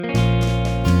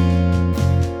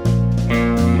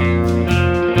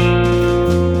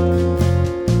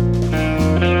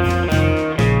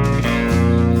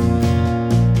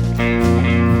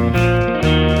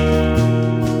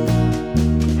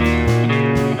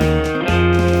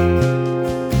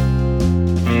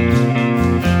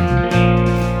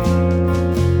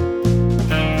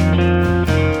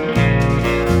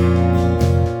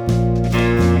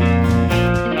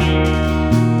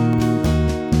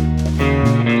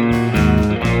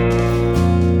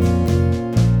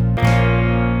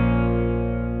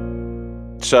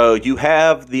So you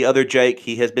have the other Jake.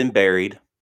 He has been buried.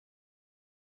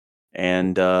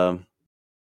 And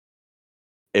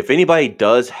if anybody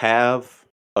does have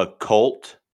a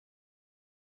cult,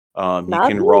 you Not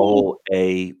can me. roll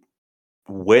a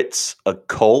wits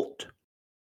occult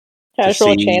Can I to just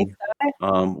roll a see chance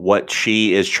die? what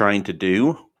she is trying to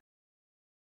do.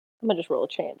 I'm gonna just roll a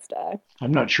chance die.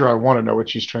 I'm not sure I want to know what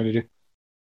she's trying to do.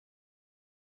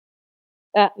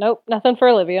 Nope, nothing for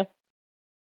Olivia.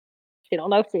 She don't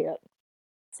know shit.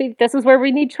 See, this is where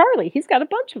we need Charlie. He's got a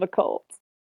bunch of occults.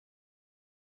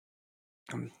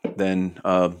 Then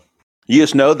you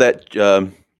just know that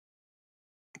to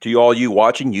all you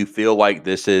watching, you feel like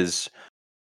this is,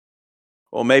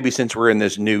 well, maybe since we're in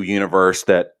this new universe,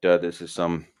 that this is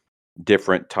some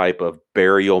different type of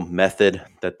burial method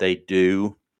that they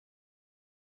do.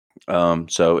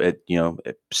 So it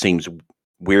seems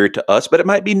weird to us, but it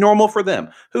might be normal for them.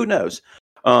 Who knows?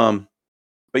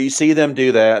 But you see them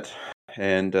do that,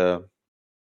 and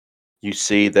you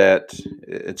see that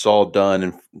it's all done,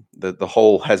 and the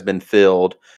hole has been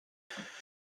filled.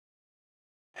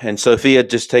 And Sophia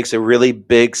just takes a really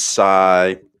big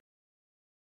sigh.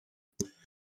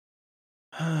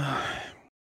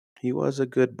 He was a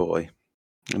good boy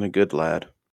and a good lad.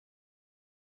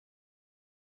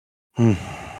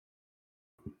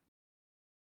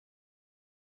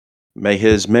 May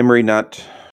his memory not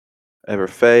ever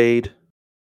fade,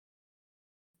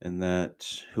 and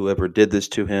that whoever did this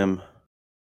to him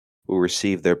will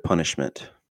receive their punishment.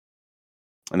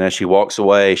 And as she walks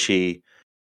away, she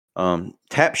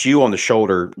taps you on the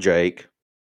shoulder, Jake.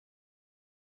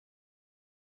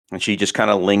 And she just kind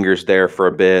of lingers there for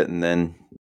a bit, and then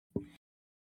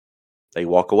they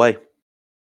walk away.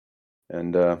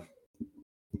 And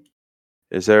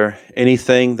is there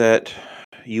anything that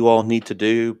you all need to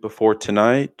do before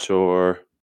tonight? Or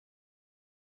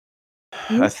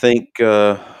I think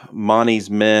Monty's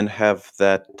men have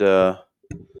that the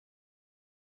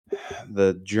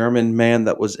German man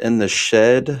that was in the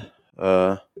shed.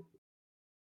 I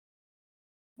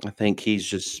think he's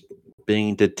just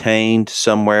being detained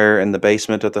somewhere in the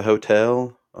basement of the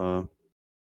hotel. I'm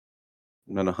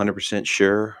not 100%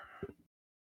 sure.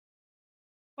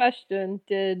 Question: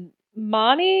 Did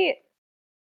Monty?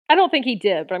 I don't think he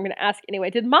did, but I'm going to ask anyway.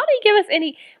 Did Monty give us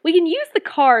any? We can use the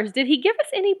cars. Did he give us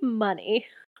any money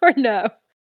or no?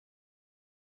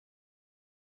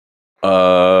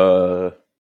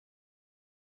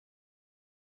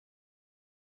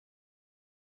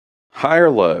 High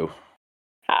or low?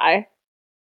 Hi.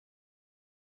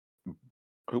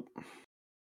 Oop.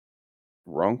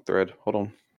 Wrong thread. Hold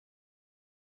on.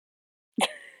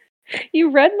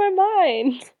 You read my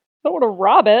mind. I don't want to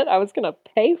rob it. I was going to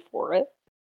pay for it.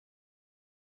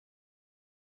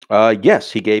 Yes,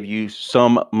 he gave you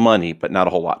some money, but not a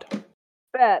whole lot.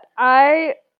 Bet.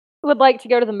 I would like to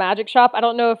go to the magic shop. I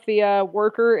don't know if the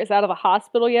worker is out of the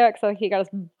hospital yet, because I think he got his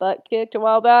butt kicked a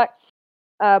while back.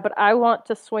 But I want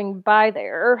to swing by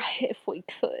there if we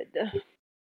could.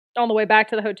 On the way back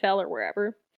to the hotel or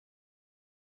wherever.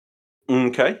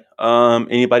 Okay.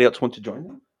 Anybody else want to join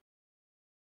them?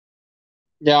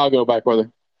 Yeah, I'll go back with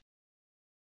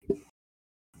her.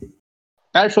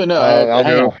 Actually, no. I'll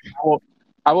hang go. on.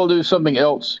 I will do something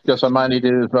else because I might need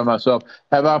to do this by myself.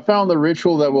 Have I found the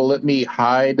ritual that will let me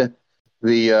hide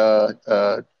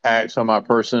the axe on my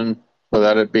person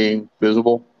without it being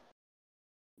visible?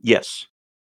 Yes.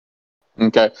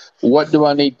 Okay. What do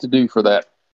I need to do for that?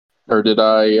 Or did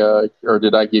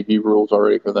I give you rules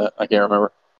already for that? I can't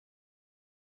remember.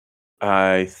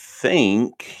 I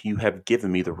think you have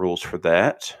given me the rules for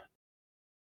that.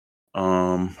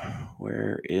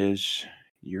 Where is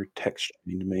your text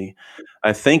to me?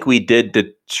 I think we did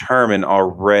determine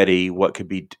already what could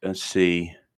be. Let's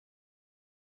see.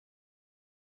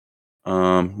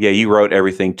 Yeah, you wrote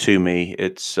everything to me.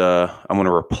 It's I'm going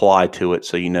to reply to it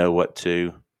so you know what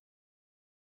to.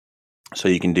 So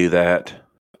you can do that.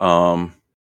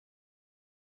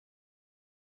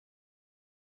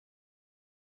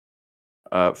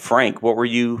 Frank, what were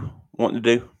you wanting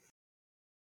to do?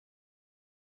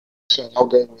 So I'll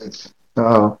go with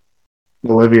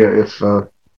Olivia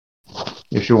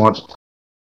if she wants.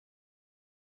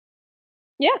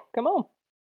 Yeah, come on.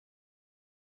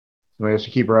 Somebody has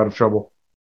to keep her out of trouble.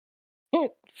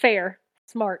 Fair.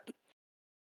 Smart.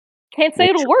 Can't say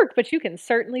it'll work, but you can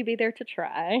certainly be there to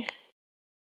try.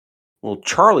 Well,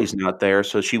 Charlie's not there,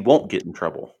 so she won't get in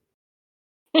trouble.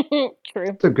 True.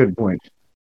 That's a good point.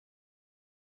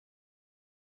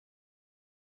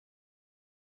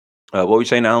 What were you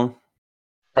saying, Alan?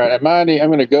 All right, I'm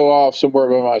going to go off somewhere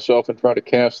by myself and try to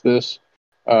cast this.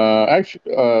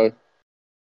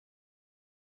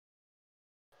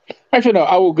 Actually, no.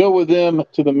 I will go with them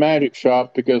to the magic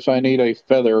shop because I need a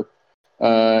feather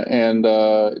and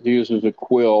use as a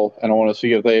quill, and I want to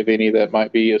see if they have any that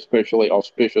might be especially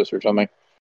auspicious or something.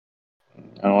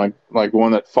 I don't like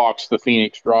one that Fox the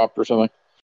Phoenix dropped or something.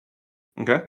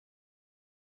 Okay.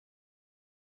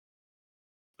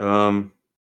 The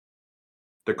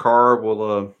car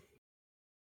will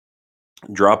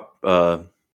drop.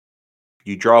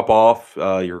 You drop off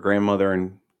your grandmother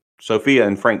and Sophia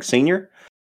and Frank Senior.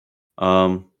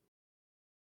 And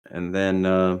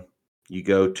then you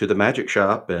go to the magic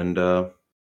shop, and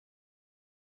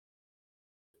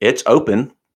it's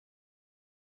open.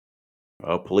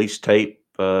 Police tape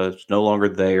is no longer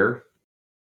there.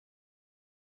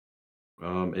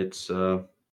 It's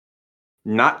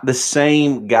not the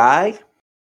same guy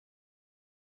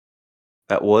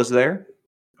that was there,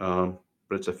 but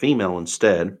it's a female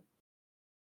instead.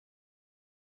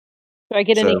 Do I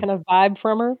get any So kind of vibe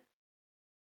from her?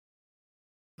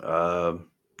 uh,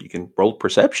 you can roll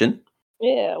perception.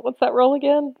 Yeah. What's that roll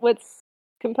again? What's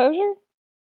composure?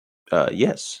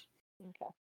 Yes.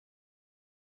 Okay.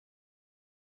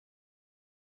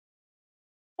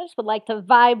 I just would like to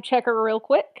vibe check her real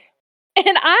quick.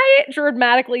 And I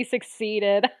dramatically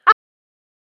succeeded.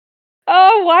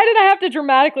 Oh, why did I have to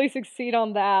dramatically succeed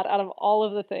on that out of all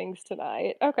of the things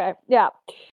tonight? Okay, yeah.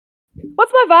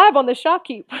 What's my vibe on the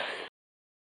shopkeep?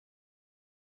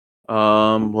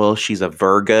 Well, she's a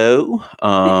Virgo.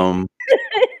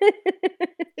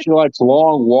 She likes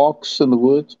long walks in the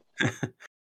woods.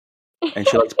 And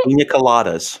she likes pina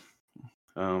coladas.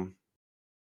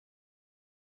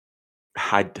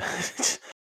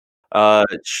 I,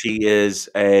 she is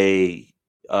a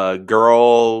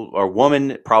girl or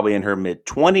woman, probably in her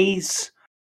mid-20s.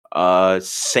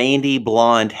 Sandy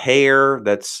blonde hair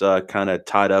that's kind of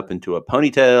tied up into a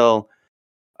ponytail.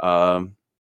 Um,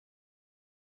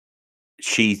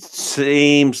 she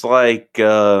seems like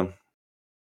there's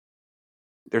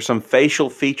some facial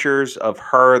features of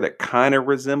her that kind of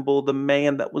resemble the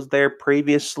man that was there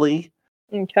previously.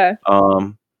 Okay.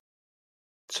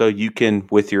 So you can,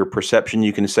 with your perception,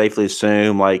 you can safely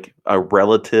assume like a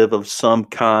relative of some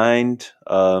kind.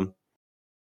 Okay.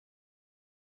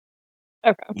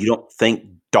 You don't think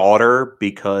daughter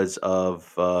because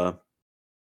of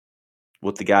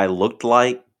what the guy looked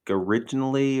like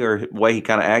originally or the way he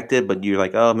kind of acted, but you're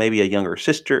like, oh, maybe a younger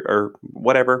sister or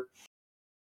whatever.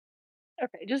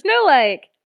 Okay. Just know, like,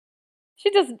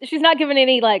 she's not giving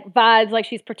any like vibes like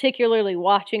she's particularly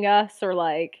watching us or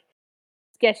like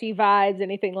sketchy vibes,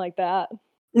 anything like that.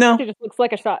 No. She just looks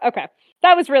like a shot. Okay.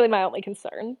 That was really my only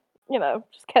concern. You know,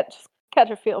 just catch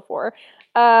a feel for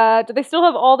her. Do they still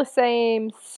have all the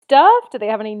same stuff? Do they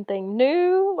have anything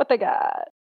new? What they got?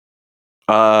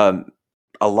 A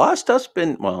lot of stuff's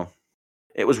been, well,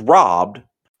 it was robbed.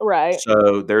 Right.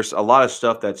 So there's a lot of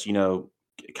stuff that's,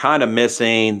 kind of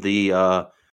missing. The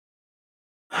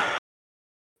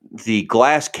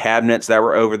glass cabinets that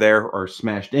were over there are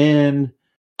smashed in.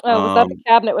 Oh, was that the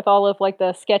cabinet with all of like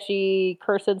the sketchy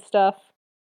cursed stuff?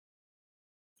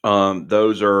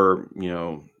 Those are,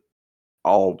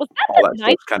 all Was that all the that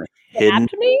knife stuff's kind of that hidden.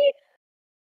 stabbed me?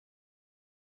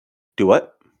 Do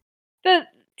what? The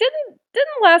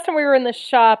didn't last time we were in the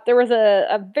shop there was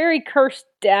a very cursed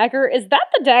dagger? Is that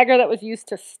the dagger that was used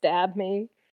to stab me?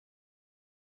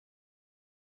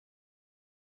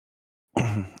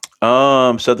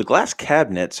 So the glass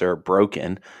cabinets are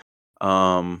broken.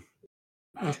 Um,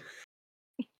 We're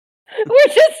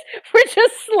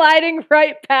just sliding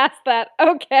right past that.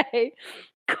 Okay.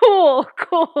 Cool,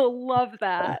 cool. Love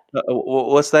that.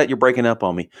 what's that? You're breaking up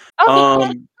on me.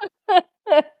 Oh, Um,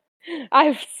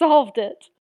 I've solved it.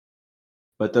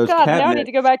 but those God, now I need cabinets,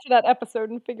 to go back to that episode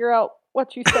and figure out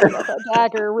what you said about that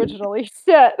dagger originally.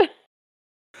 Shit.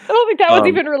 I don't think that was um,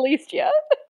 even released yet.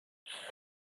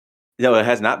 no, it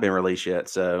has not been released yet.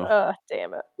 So,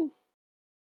 Damn it.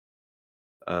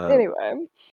 uh, Anyway.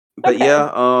 but Okay. yeah,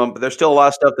 but there's still a lot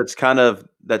of stuff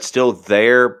that's still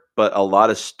there, but a lot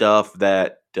of stuff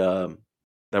that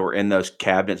were in those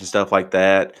cabinets and stuff like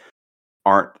that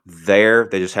aren't there.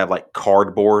 They just have like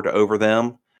cardboard over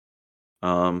them.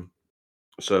 Um,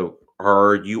 so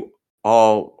are you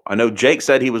all? I know Jake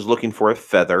said he was looking for a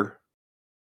feather.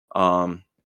 Um,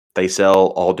 they sell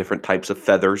all different types of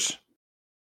feathers.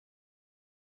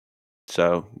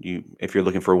 So if you're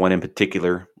looking for one in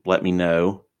particular, let me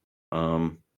know.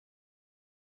 Um,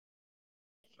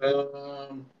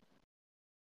 Um,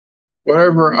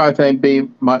 Whatever I think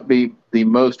might be the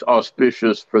most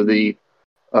auspicious for the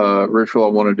ritual I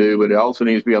want to do, but it also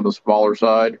needs to be on the smaller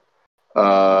side,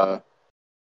 uh,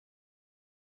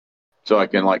 so I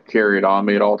can like carry it on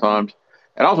me at all times.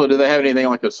 And also, do they have anything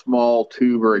like a small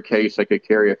tube or a case I could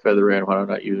carry a feather in when I'm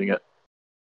not using it?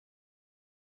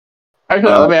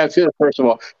 Actually, let me ask you this first of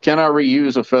all. Can I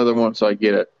reuse a feather once I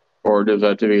get it? Or does that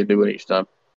have to be a new one each time?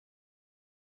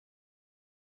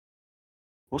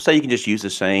 We'll say you can just use the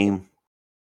same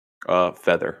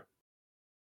feather.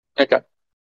 Okay.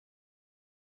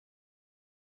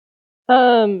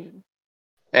 Um,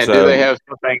 And do they So, have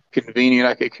something convenient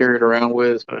I could carry it around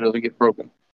with so it doesn't get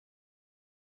broken?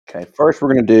 okay, first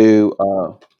we're going to do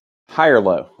high or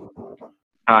low.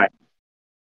 High.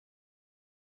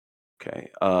 Okay,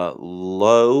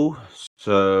 low.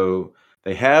 So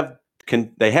they have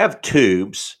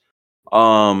tubes,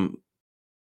 but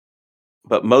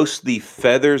most of the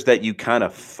feathers that you kind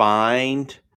of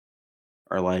find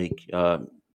are like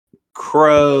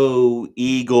crow,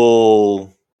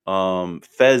 eagle,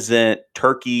 pheasant,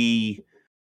 turkey.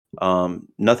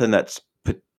 Nothing that's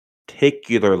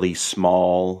particularly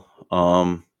small.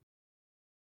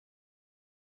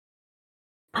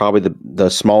 Probably the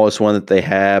smallest one that they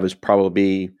have is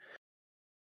probably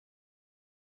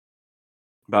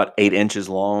about 8 inches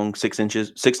long, 6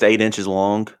 inches, 6 to 8 inches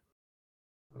long.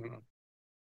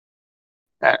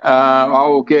 I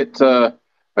will get. I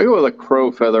go with a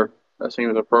crow feather. That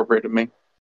seems appropriate to me,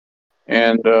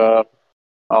 and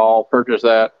I'll purchase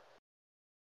that.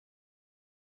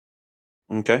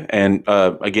 Okay, and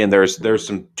again, there's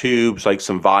some tubes, like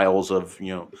some vials of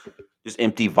just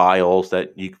empty vials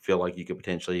that you feel like you could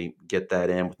potentially get that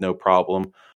in with no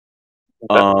problem.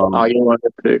 I'll get one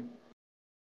of two.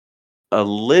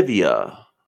 Olivia,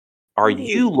 are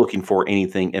you Ooh. looking for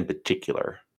anything in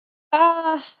particular?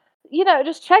 uh,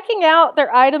 just checking out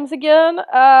their items again.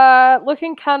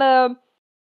 Looking kind of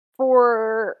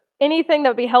for anything that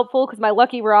would be helpful because my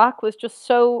lucky rock was just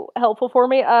so helpful for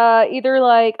me. Either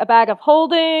like a bag of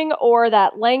holding or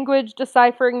that language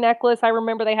deciphering necklace I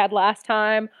remember they had last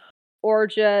time, or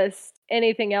just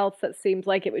anything else that seems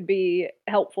like it would be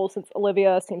helpful since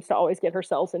Olivia seems to always get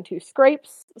herself into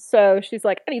scrapes. So she's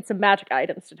like, I need some magic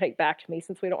items to take back to me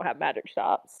since we don't have magic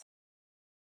shops.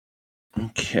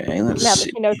 Okay, let's Now that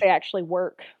see. she knows they actually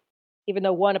work, even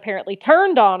though one apparently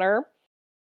turned on her.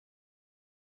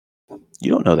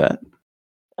 You don't know that.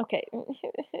 Okay.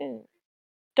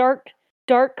 dark,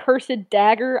 dark cursed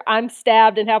dagger. I'm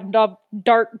stabbed and have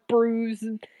dark bruise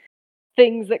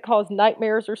things that cause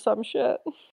nightmares or some shit.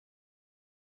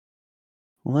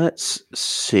 Let's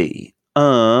see.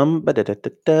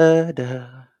 Ba-da-da-da-da-da.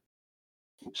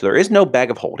 So there is no bag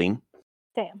of holding.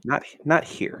 Damn. Not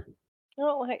here.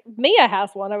 Oh, hey, Mia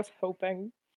has one. I was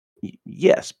hoping.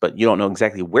 Yes, but you don't know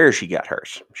exactly where she got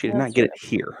hers. She did not That's get true. it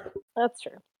here. That's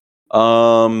true.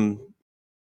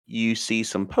 You see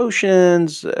some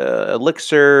potions,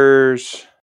 elixirs.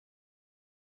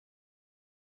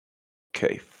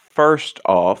 Okay, first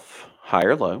off, high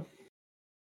or low.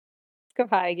 Let's go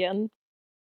high again.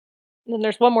 And then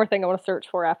there's one more thing I want to search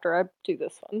for after I do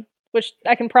this one, which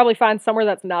I can probably find somewhere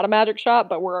that's not a magic shop,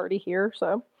 but we're already here,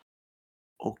 so.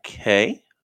 Okay.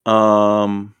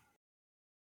 Um,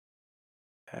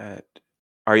 at,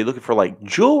 are you looking for like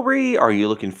jewelry? Are you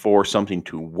looking for something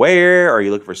to wear? Are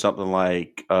you looking for something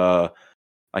like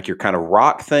your kind of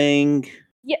rock thing?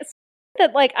 Yes,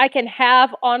 that like I can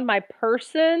have on my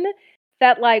person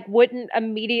that like wouldn't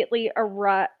immediately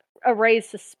erase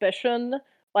suspicion.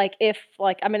 Like if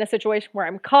like I'm in a situation where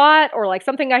I'm caught or like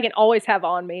something I can always have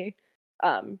on me,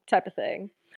 type of thing.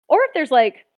 Or if there's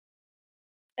like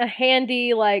a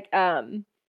handy like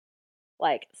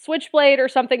switchblade or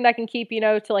something that can keep,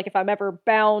 to like if I'm ever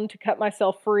bound to cut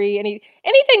myself free.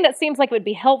 Anything that seems like would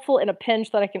be helpful in a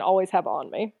pinch that I can always have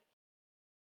on me.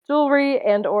 Jewelry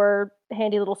and or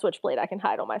handy little switchblade I can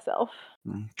hide on myself.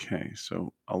 Okay,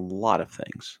 so a lot of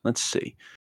things. Let's see.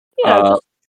 Just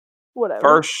whatever.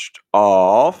 First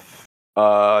off,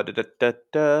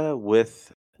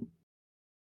 with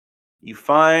you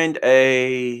find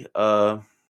a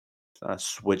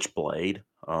switchblade,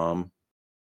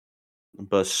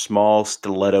 but a small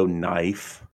stiletto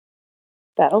knife.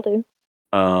 That'll do.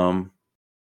 Um,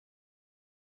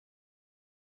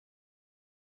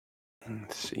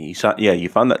 let's see. You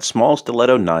found that small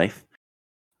stiletto knife.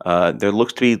 There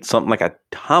looks to be something like a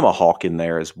tomahawk in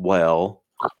there as well.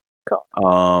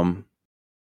 Cool.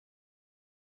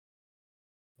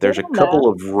 There's a Good on that. couple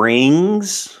of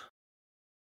rings.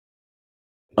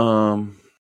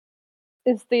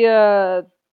 Is the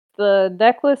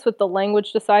necklace with the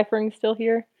language deciphering still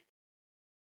here?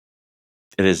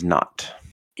 It is not.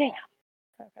 Damn.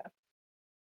 Okay.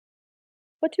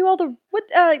 What do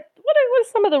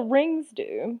some of the rings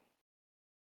do?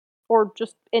 or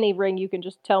just any ring. You can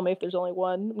just tell me if there's only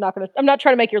one. I'm not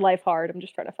trying to make your life hard. I'm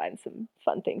just trying to find some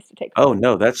fun things to take. Oh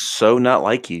no, that's so not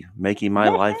like you, making my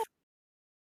life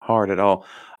hard at all.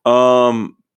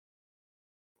 Well,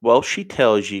 she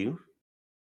tells you.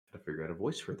 I figure out a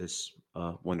voice for this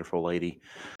wonderful lady.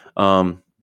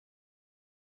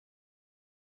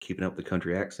 Keeping up the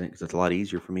country accent because it's a lot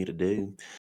easier for me to do.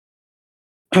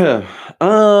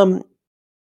 um.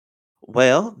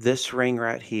 Well, this ring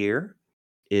right here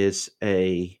is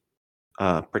a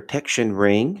protection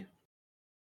ring.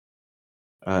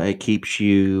 It keeps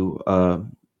you.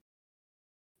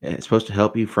 It's supposed to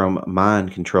help you from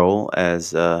mind control, as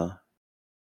the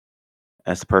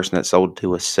person that sold it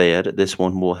to us said. This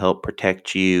one will help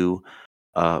protect you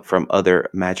from other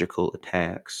magical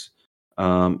attacks.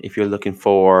 If you're looking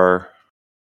for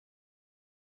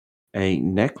a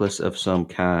necklace of some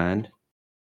kind,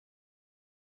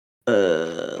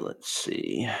 let's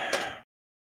see. I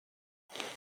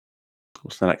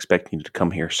was not expecting you to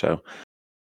come here, so.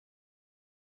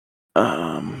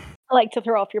 I like to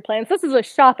throw off your plans. This is a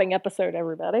shopping episode,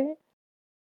 everybody.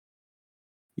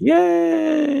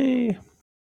 Yay!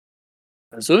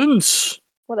 Presents.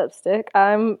 What up, Stick?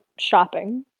 I'm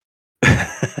shopping.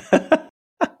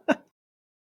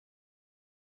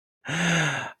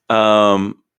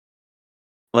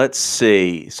 Let's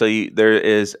see. So there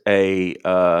is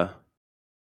there's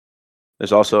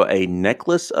also a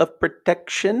necklace of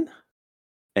protection,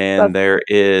 and there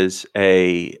is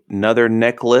another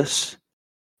necklace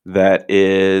that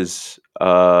is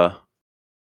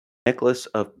necklace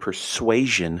of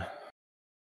persuasion.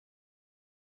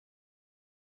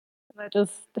 That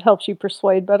just helps you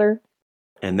persuade better.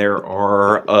 And there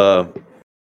are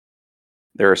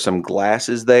some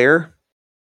glasses there.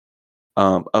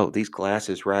 These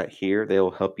glasses right here,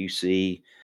 they'll help you see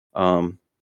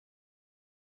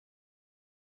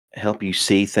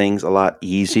things a lot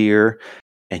easier.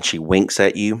 And she winks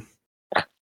at you.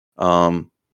 What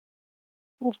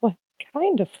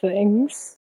kind of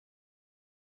things?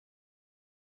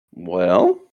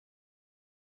 Well,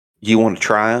 you want to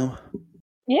try them?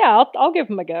 Yeah, I'll give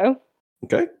them a go.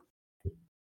 Okay.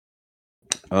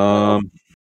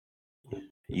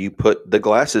 You put the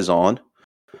glasses on,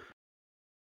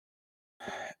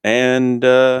 and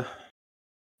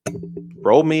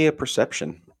roll me a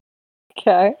perception.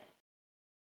 Okay.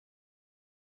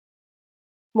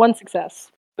 1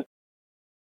 success.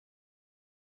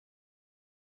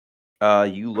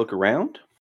 You look around,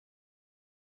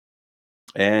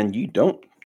 and you don't.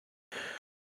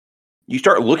 You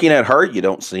start looking at her. You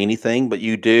don't see anything, but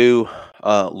you do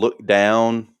look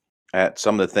down at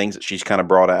some of the things that she's kind of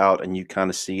brought out, and you kind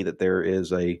of see that there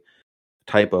is a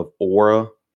type of aura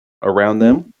around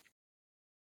them.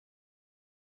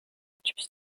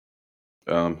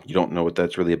 You don't know what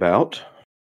that's really about.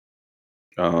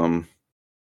 Your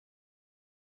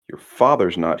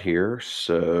father's not here,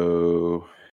 so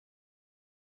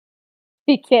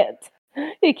He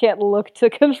can't look to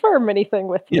confirm anything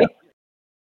with me.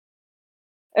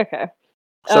 Okay.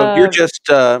 So you're just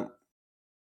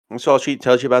that's all she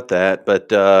tells you about that,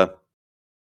 but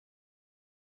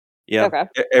yeah. Okay.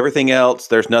 Everything else,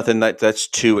 there's nothing that's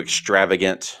too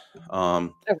extravagant.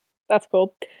 That's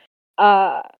cool.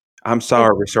 I'm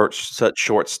sorry we're such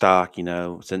short stock,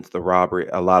 since the robbery,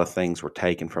 a lot of things were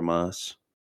taken from us.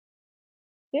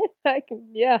 Yeah, I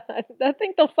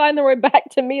think they'll find their way back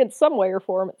to me in some way or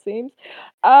form, it seems.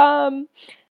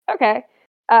 Okay.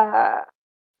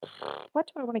 What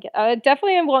do I want to get? I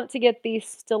definitely want to get the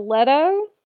stiletto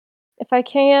if I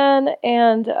can,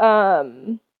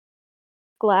 and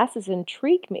glasses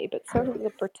intrigue me, but so does the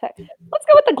protect. Let's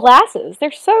go with the glasses.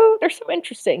 They're so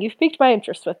interesting. You've piqued my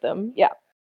interest with them. Yeah.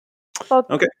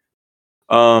 Okay.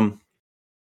 And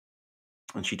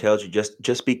she tells you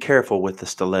just be careful with the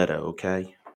stiletto,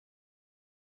 okay?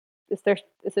 Is it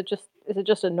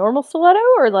just a normal stiletto,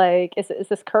 or like is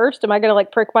this cursed? Am I gonna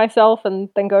like prick myself and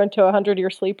then go into 100-year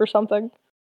sleep or something?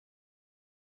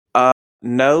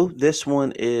 No, this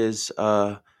one is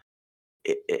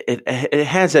it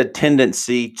has a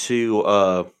tendency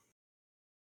to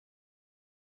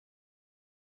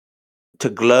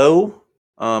glow.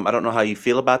 I don't know how you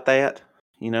feel about that,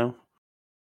 All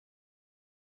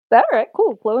right,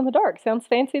 cool. Glow in the dark sounds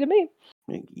fancy to me.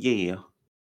 Yeah.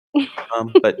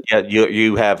 But yeah,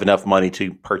 you have enough money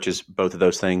to purchase both of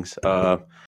those things.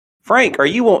 Frank, are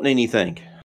you wanting anything?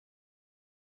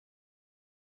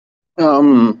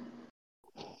 No,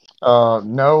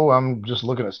 I'm just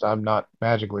looking at stuff. I'm not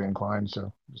magically inclined,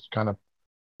 so just kind of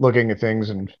looking at things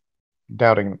and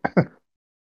doubting them.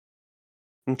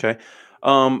 Okay.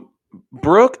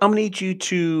 Brooke, I'm gonna need you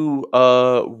to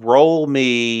roll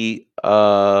me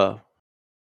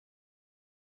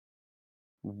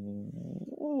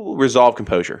resolve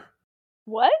composure.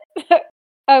 What?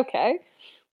 Okay.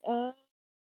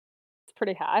 It's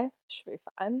pretty high. Should be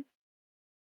fine.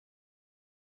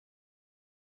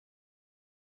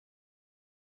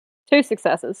 Two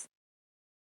successes.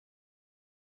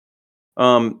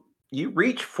 You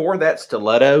reach for that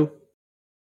stiletto,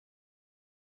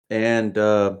 and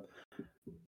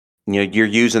you're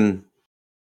using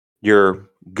your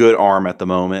good arm at the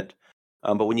moment.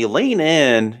 But when you lean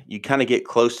in, you kind of get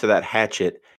close to that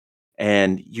hatchet,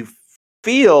 and you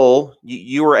feel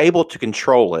you were able to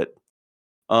control it.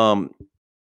 Um,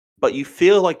 but you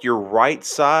feel like your right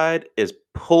side is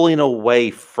pulling away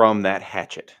from that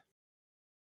hatchet.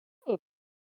 Ooh,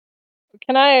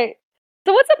 can I?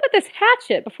 So what's up with this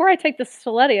hatchet? Before I take the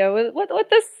stiletto, what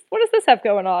does this have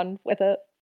going on with it?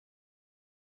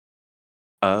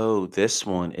 Oh, this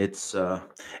one. It's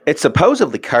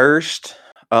supposedly cursed.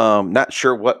 Not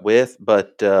sure what with,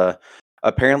 but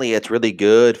apparently it's really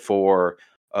good for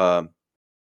um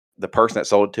the person that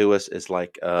sold it to us is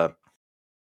like a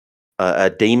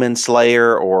demon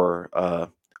slayer or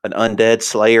an undead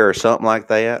slayer or something like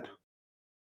that.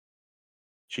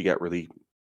 She got really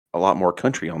a lot more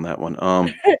country on that one.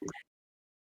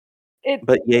 It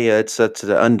But yeah, it's the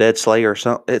undead slayer or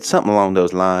something. It's something along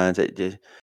those lines. It just,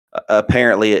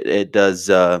 apparently it does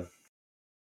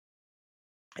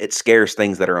it scares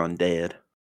things that are undead.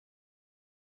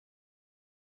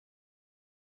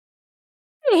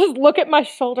 just look at my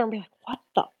shoulder and be like, "What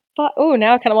the fuck?" Oh,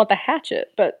 now I kind of want the hatchet,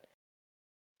 but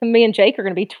me and Jake are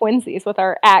going to be twinsies with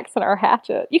our axe and our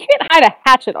hatchet. You can't hide a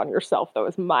hatchet on yourself, though.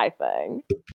 Is my thing.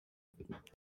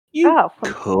 You Oh,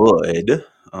 could.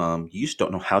 You just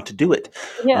don't know how to do it.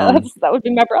 yeah, Um, that would be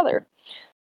my brother.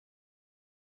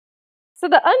 So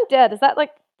the undead is that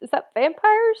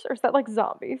vampires or is that like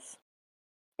zombies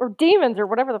or demons or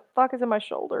whatever the fuck is in my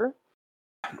shoulder?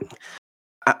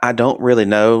 I don't really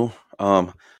know.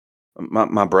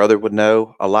 My brother would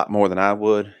know a lot more than I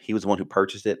would. He was the one who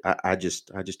purchased it. I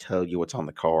just tell you what's on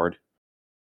the card.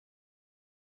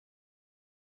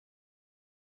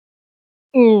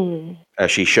 Mm.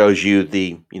 She shows you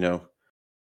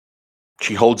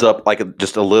she holds up like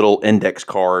just a little index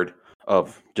card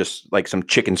of just like some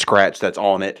chicken scratch that's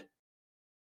on it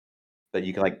that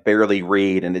you can like barely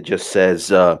read, and it just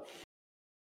says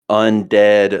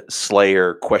 "Undead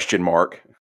Slayer?" question mark.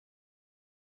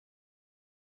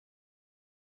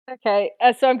 Okay,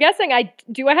 so I'm guessing I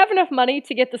have enough money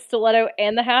to get the stiletto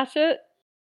and the hatchet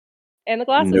and the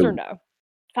glasses or No. no?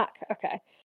 Fuck. Okay.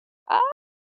 Uh,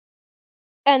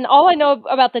 and all I know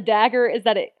about the dagger is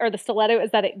that it or the stiletto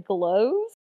is that it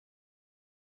glows.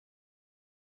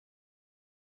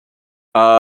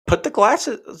 Uh, put the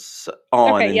glasses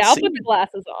on Okay, and yeah, I'll put the see.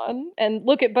 glasses on and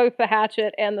look at both the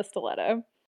hatchet and the stiletto.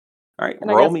 All right, And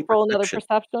I roll guess me roll another perception.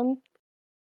 perception.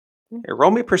 Here,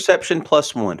 roll me perception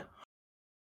plus one.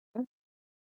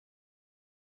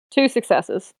 Two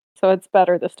successes, so it's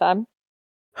better this time.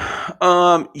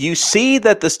 You see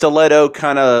that the stiletto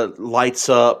kind of lights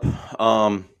up,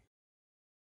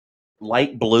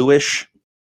 light bluish.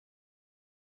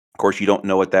 Of course, you don't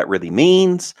know what that really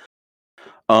means.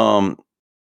 Um,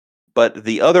 but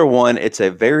the other one, it's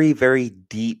a very, very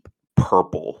deep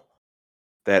purple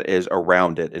that is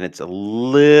around it, and it's a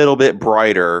little bit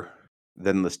brighter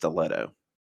than the stiletto.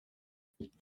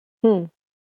 Hmm.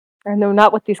 I know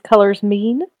not what these colors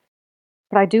mean,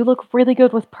 but I do look really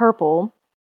good with purple.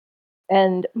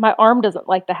 And my arm doesn't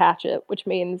like the hatchet, which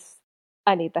means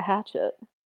I need the hatchet.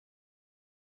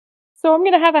 So I'm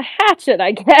gonna have a hatchet,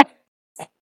 I guess.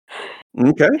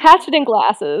 Okay. Hatchet and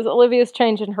glasses. Olivia's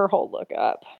changing her whole look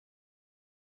up.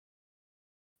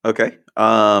 Okay.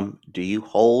 Do you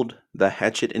hold the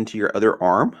hatchet into your other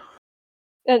arm?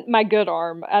 And my good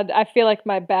arm. I feel like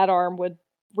my bad arm would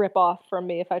rip off from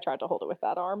me if I tried to hold it with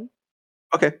that arm.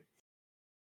 Okay.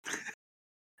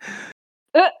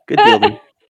 Uh, Good deal uh, then.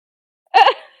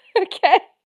 okay.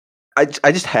 I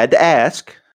just had to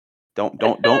ask. Don't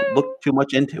look too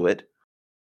much into it.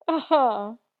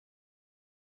 Uh-huh.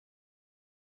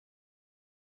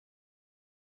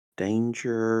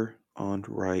 Danger on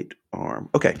right arm.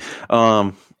 Okay.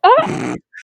 Um Ah!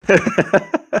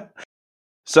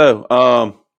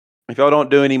 so, if y'all don't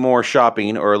do any more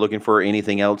shopping or looking for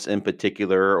anything else in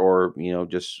particular or,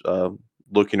 just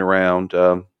looking around,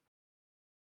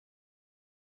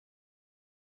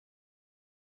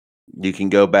 you can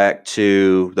go back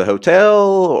to the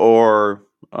hotel or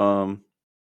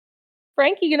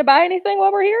Frank, you gonna buy anything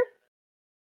while we're here?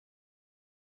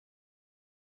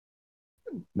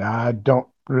 Nah, I don't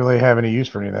really have any use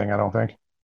for anything, I don't think.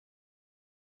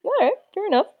 All right, fair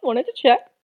enough. Wanted to check.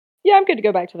 Yeah, I'm good to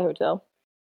go back to the hotel.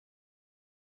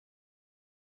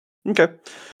 Okay.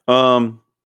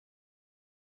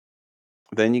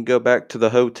 Then you go back to the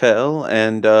hotel,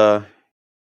 and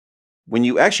when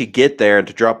you actually get there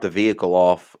to drop the vehicle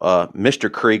off,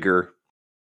 Mr. Krieger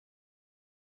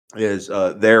is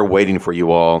there waiting for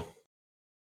you all.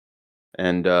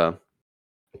 And the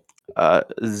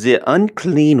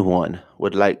unclean one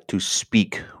would like to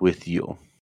speak with you.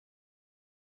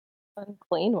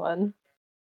 Unclean one.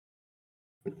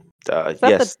 Is that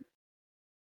Yes,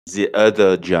 the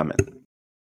other German.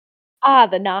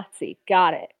 the Nazi.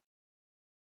 Got it.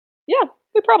 Yeah,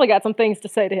 we probably got some things to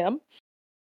say to him.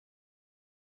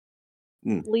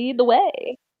 Lead the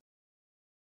way.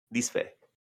 This way.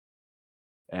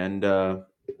 And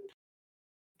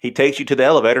he takes you to the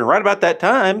elevator, and right about that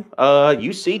time,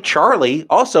 you see Charlie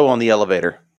also on the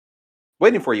elevator,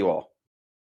 waiting for you all.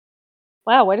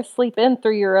 Wow, way to sleep in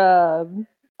through your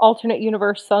alternate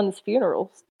universe son's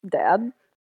funerals, Dad.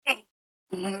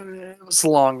 It was a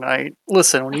long night.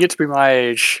 Listen, when you get to be my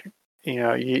age,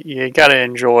 you got to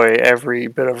enjoy every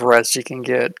bit of rest you can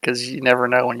get, because you never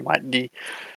know when you might be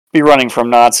running from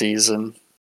Nazis, and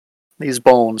these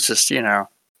bones just, ain't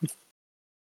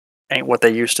what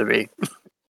they used to be.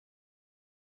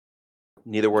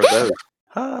 Neither were those.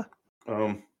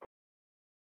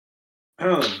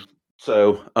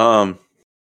 So,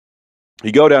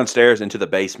 you go downstairs into the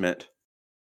basement,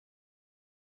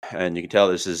 and you can tell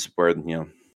this is where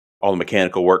all the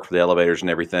mechanical work for the elevators and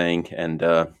everything. And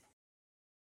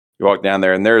you walk down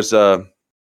there, and there's a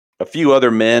few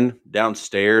other men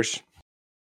downstairs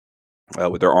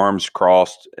with their arms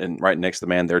crossed, and right next to the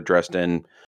man, they're dressed in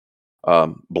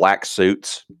black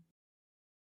suits.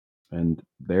 And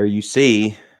there you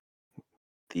see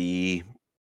the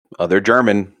other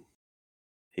German.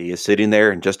 He is sitting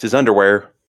there in just his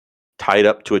underwear, tied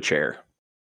up to a chair,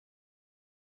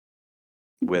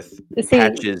 with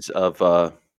patches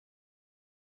of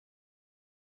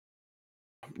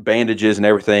bandages and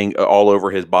everything all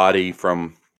over his body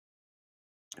from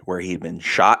where he'd been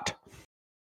shot.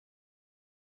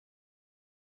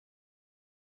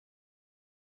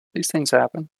 These things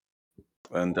happen.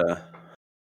 And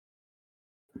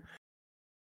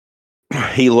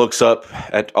he looks up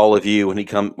at all of you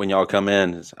when y'all come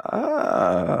in.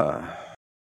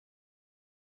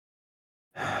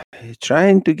 He's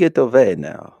trying to get away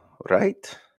now,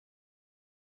 right?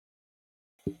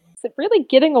 Is it really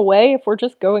getting away if we're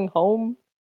just going home?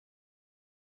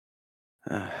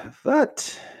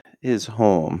 That is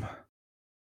home.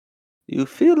 You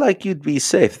feel like you'd be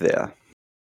safe there.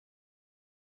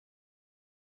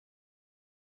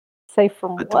 Safe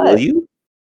from But what? will you?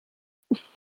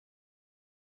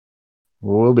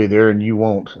 Well, we'll be there and you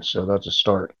won't, so that's a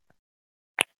start.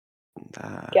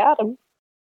 Got him.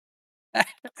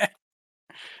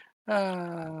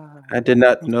 I did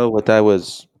not know what I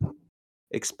was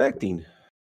expecting.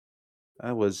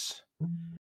 I was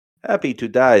happy to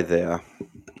die there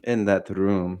in that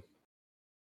room.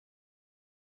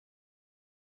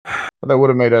 Well, that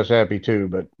would have made us happy too,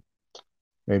 but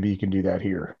maybe you can do that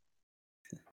here.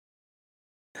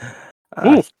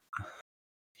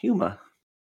 Humor.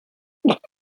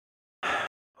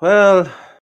 Well,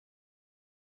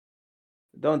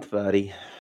 don't worry.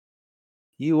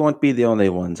 You won't be the only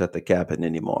ones at the cabin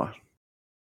anymore.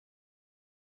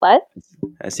 What?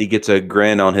 As he gets a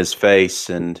grin on his face,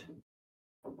 and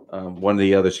one of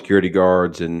the other security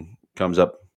guards and comes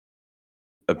up.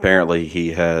 Apparently, he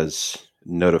has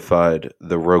notified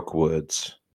the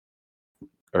Rokewoods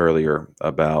earlier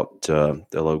about the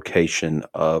location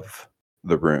of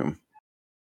the room.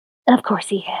 Of course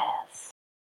he has.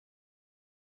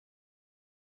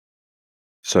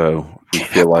 So we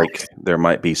feel like there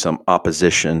might be some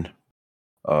opposition.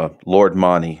 Lord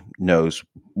Monty knows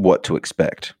what to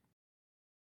expect.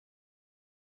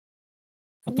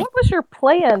 What was your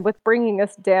plan with bringing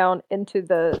us down into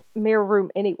the mirror room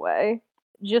anyway?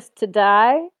 Just to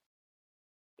die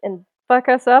and fuck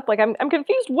us up? Like, I'm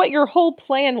confused what your whole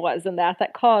plan was in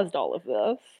that caused all of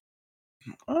this.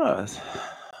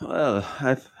 Well,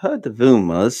 I've heard the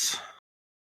rumors,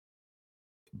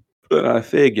 but I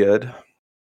figured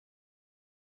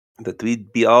that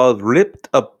we'd be all ripped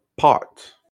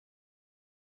apart,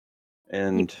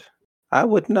 and I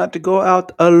would not go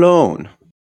out alone.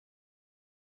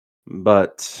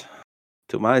 But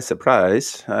to my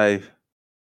surprise, I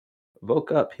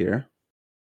woke up here,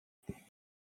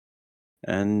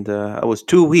 and I was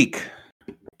too weak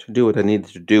to do what I needed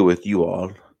to do with you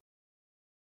all.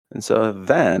 And so,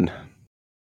 Van.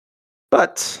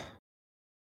 But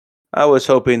I was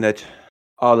hoping that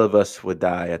all of us would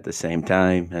die at the same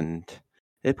time and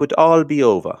it would all be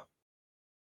over.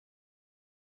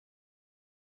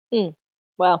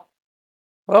 Well,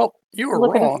 Well, you were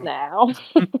look at us wrong. now.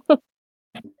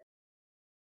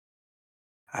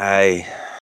 I.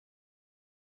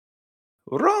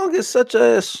 Wrong is such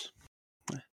a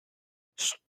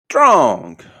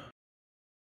strong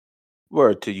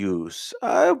word to use.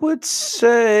 I would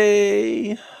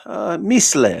say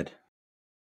misled.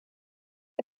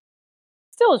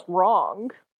 Still is wrong.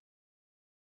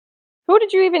 Who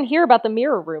did you even hear about the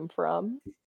mirror room from?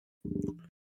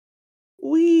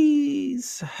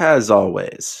 Wheeze, as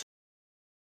always.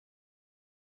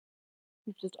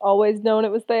 You've just always known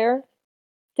it was there?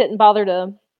 Didn't bother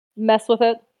to mess with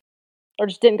it? Or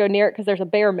just didn't go near it because there's a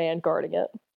bear man guarding it?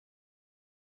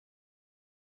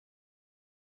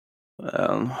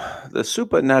 The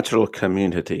supernatural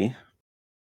community.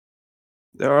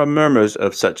 There are murmurs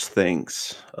of such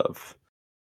things, of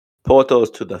portals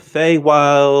to the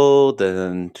Feywild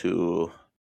and to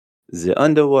the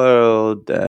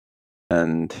underworld,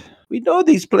 and we know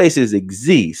these places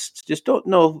exist, just don't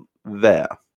know where.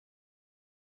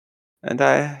 And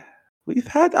we've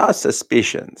had our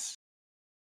suspicions.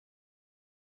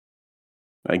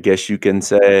 I guess you can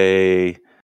say,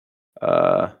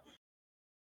 the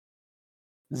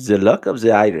luck of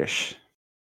the Irish.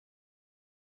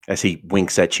 As he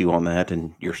winks at you on that,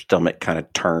 and your stomach kind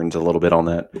of turns a little bit on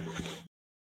that.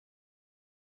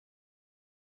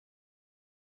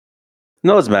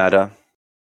 No matter.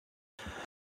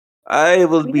 I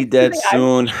will We be didn't see dead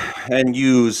the soon, and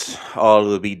yous all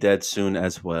will be dead soon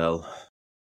as well.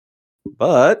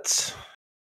 But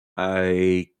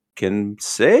I can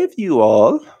save you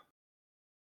all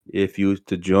if you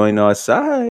to join our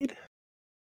side.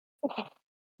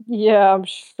 Yeah, I'm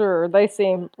sure. They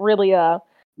seem really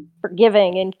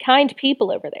forgiving and kind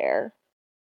people over there.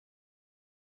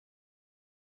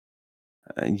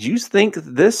 And you think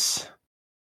this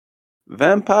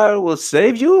vampire will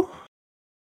save you?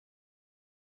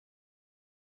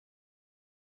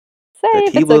 That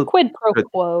Save, he it's a will. quid pro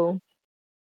quo.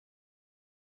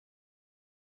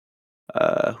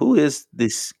 Who is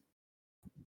this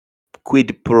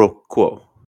quid pro quo?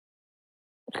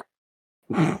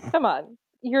 Come on.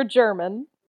 You're German.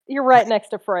 You're right next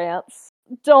to France.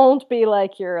 Don't be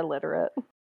like you're illiterate.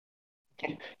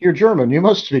 You're German. You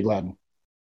must speak Latin.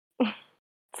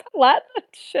 Latin?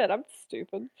 Shit, I'm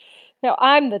stupid. No,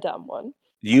 I'm the dumb one.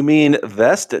 You mean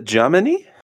West Germany?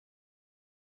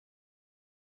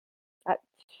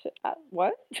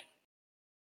 What?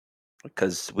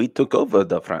 Because we took over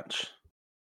the French.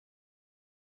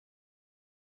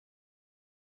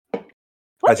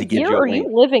 What As he gives year you a are you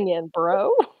wink. living in,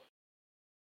 bro?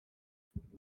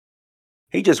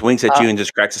 He just winks at you and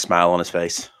just cracks a smile on his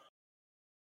face.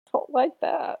 Don't like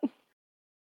that.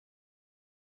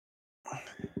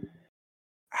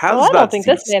 How's Well, I don't about think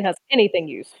this this? man has anything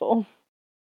useful.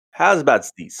 How's about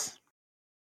this?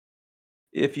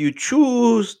 If you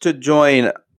choose to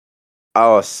join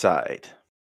our side,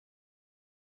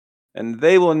 and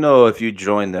they will know if you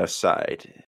join their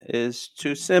side, is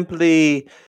to simply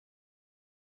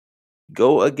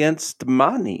go against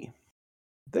Mani.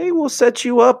 They will set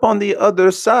you up on the other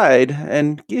side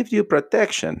and give you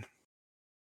protection.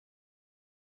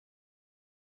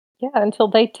 Yeah, until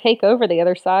they take over the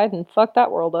other side and fuck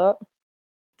that world up.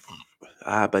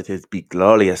 But it'd be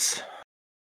glorious.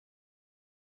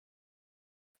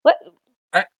 What?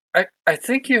 I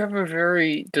think you have a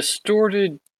very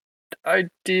distorted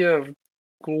idea of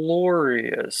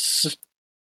glorious.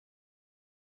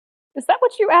 Is that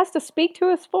what you asked to speak to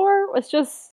us for? Was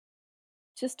just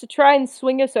to try and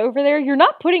swing us over there? You're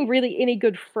not putting really any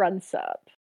good fronts up.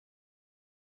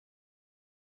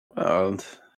 Well,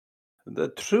 the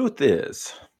truth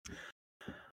is,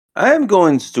 I am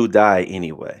going to die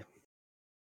anyway.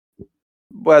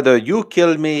 Whether you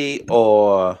kill me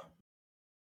or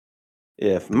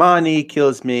if Mani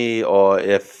kills me or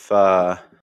if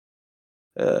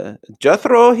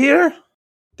Jethro here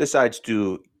decides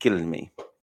to kill me.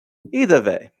 Either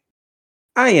way,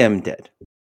 I am dead.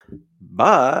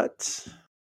 But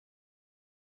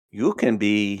you can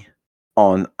be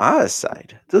on our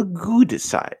side, the good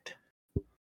side. I'm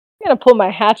gonna pull my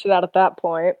hatchet out at that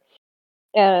point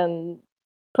and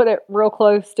put it real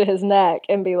close to his neck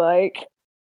and be like,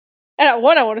 and I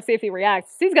want to see if he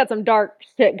reacts. He's got some dark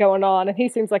shit going on, and he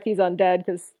seems like he's undead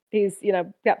because he's,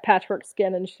 got patchwork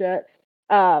skin and shit.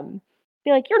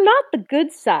 Be like, you're not the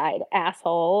good side,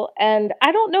 asshole, and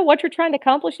I don't know what you're trying to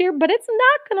accomplish here, but it's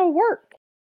not gonna work.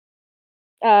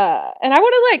 And I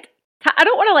want to I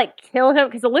don't want to like kill him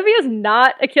because Olivia's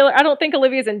not a killer. I don't think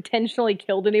Olivia's intentionally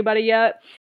killed anybody yet.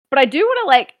 But I do want to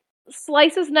like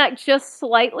slice his neck just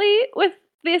slightly with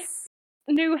this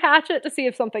new hatchet to see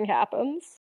if something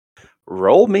happens.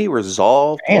 Roll me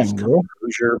resolve plus Damn, bro.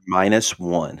 composure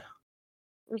 -1.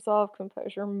 Resolve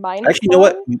composure -1. Actually, you know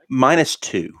what?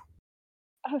 -2.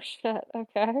 Oh shit.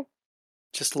 Okay.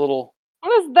 Just a little.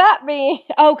 What does that mean?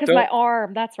 Oh, because my Don't-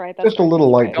 arm. That's right. Just a little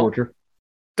light torture.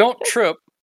 Don't trip.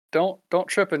 Don't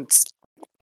trip and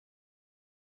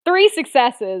 3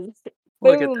 successes.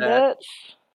 look Boom, at that.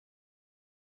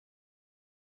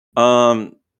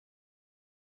 bitch.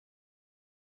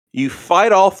 You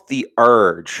fight off the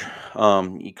urge,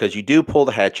 because you do pull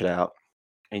the hatchet out,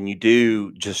 and you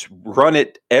do just run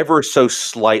it ever so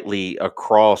slightly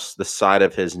across the side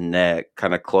of his neck,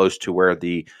 kind of close to where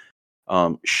the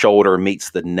shoulder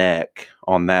meets the neck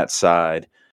on that side.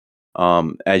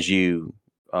 As you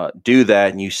do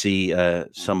that, and you see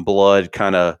some blood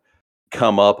kind of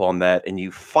come up on that, and you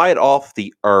fight off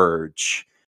the urge,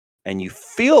 and you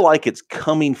feel like it's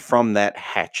coming from that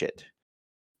hatchet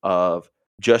of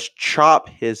just chop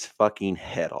his fucking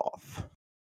head off.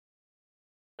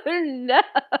 No.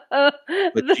 But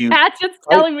The you hatchet's fight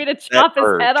telling me to chop his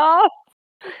urge. head off.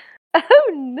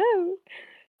 Oh no.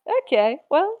 Okay,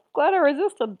 well, glad I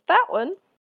resisted that one.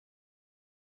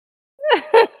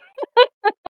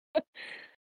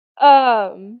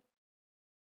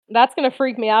 That's gonna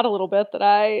freak me out a little bit that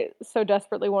I so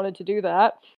desperately wanted to do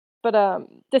that. But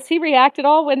does he react at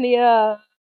all when the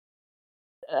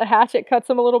hatchet cuts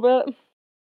him a little bit?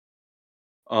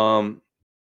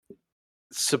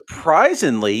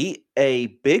 Surprisingly, a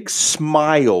big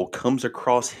smile comes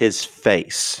across his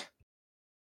face.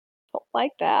 Don't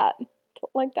like that.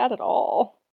 Don't like that at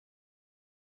all.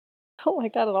 Don't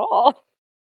like that at all.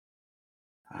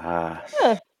 Ah,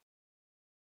 Huh.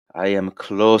 I am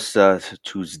closer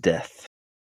to his death.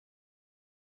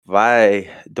 Why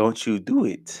don't you do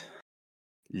it,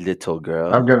 little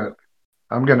girl? I'm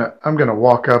gonna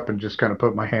walk up and just kind of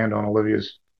put my hand on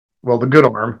Olivia's, well, the good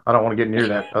arm. I don't want to get near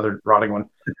that other rotting one,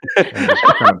 and just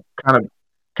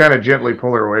kind of gently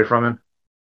pull her away from him,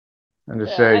 and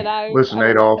just say, And "Listen, I will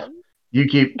let Adolf, him.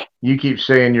 you keep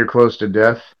saying you're close to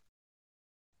death,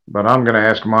 but I'm gonna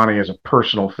ask Monty as a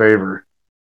personal favor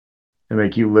to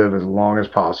make you live as long as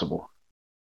possible."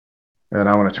 And then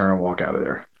I'm gonna turn and walk out of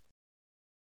there.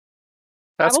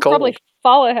 That's I will cold. probably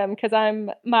follow him because I'm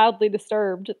mildly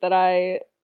disturbed that I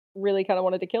really kind of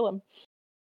wanted to kill him.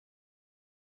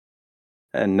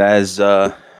 And as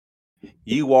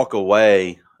you walk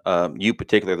away, you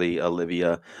particularly,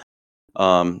 Olivia,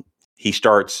 he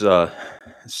starts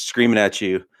screaming at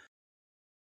you.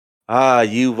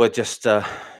 You would just,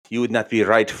 you would not be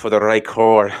right for the right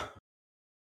corps.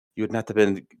 You'd not have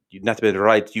been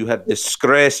right. You have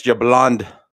disgraced your blonde.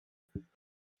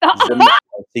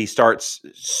 He starts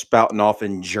spouting off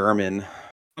in German.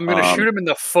 I'm gonna shoot him in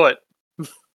the foot.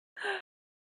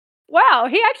 Wow,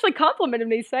 he actually complimented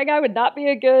me saying I would not be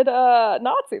a good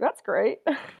Nazi. That's great.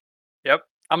 Yep.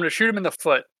 I'm gonna shoot him in the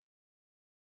foot.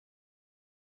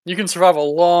 You can survive a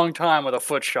long time with a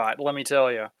foot shot, let me tell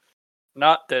you.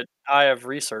 Not that I have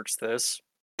researched this.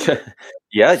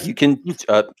 Yeah, you can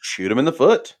shoot him in the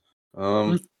foot.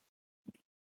 You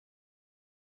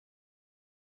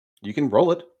can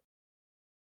roll it.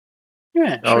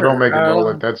 Yeah, Oh, sure. don't make him roll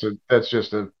it. That's a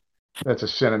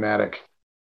cinematic.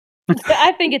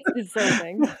 I think it's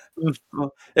deserving.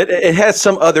 It has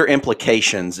some other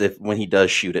implications when he does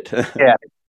shoot it. Yeah.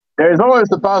 There's always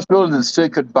the possibility that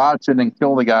Sid could botch it and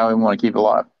kill the guy we want to keep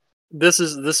alive. This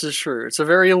is true. It's a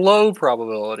very low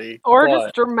probability. Or but,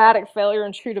 just dramatic failure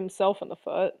and shoot himself in the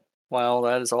foot. well,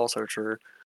 that is also true.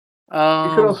 He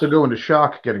could also go into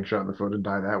shock getting shot in the foot and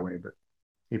die that way, but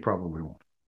he probably won't.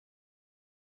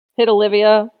 Hit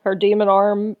Olivia, her demon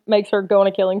arm makes her go on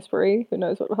a killing spree. Who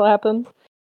knows what will happen?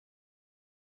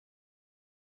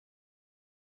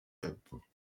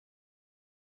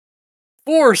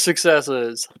 Four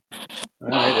successes. All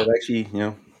right, it actually,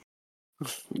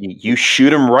 you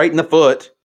shoot him right in the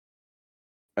foot.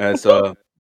 As Just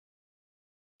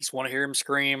want to hear him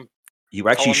scream. you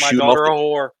actually Calling my shoot off. daughter a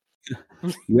whore.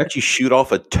 You actually shoot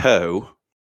off a toe.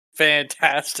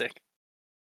 Fantastic.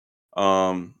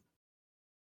 As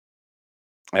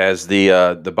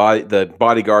the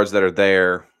bodyguards that are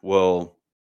there will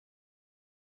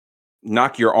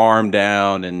knock your arm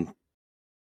down, and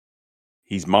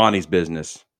he's Monty's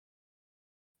business.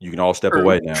 You can all step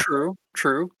away now.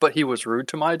 True. But he was rude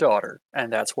to my daughter,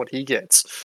 and that's what he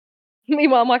gets.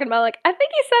 Meanwhile, I'm walking by like, I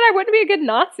think he said I wouldn't be a good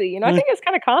Nazi. I think it's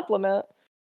kind of compliment.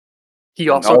 He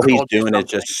And also all he's called you doing is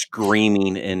something. just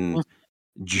screaming in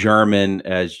German,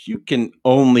 as you can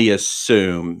only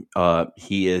assume.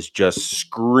 He is just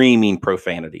screaming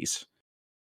profanities.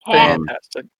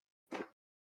 Fantastic.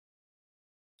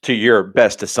 To your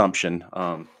best assumption.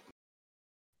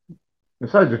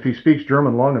 Besides, if he speaks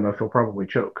German long enough, he'll probably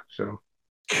choke. So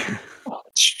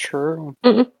It's true.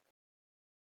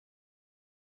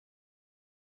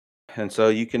 And so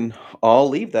you can all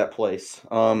leave that place.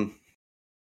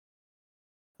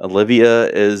 Olivia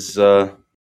is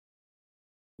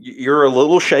you're a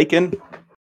little shaken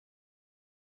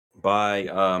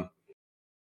by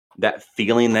that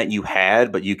feeling that you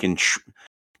had, but you can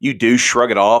you do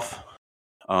shrug it off.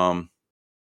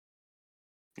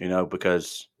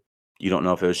 Because you don't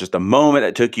know if it was just a moment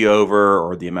that took you over,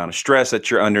 or the amount of stress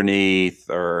that you're underneath,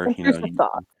 or Intrusive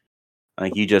thought.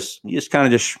 like you just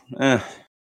kind of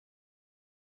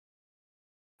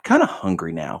kind of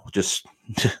hungry now. Just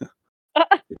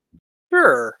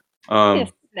Sure. Give me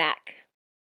a snack.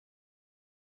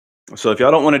 So if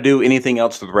y'all don't want to do anything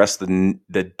else for the rest of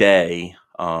the day,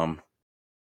 Not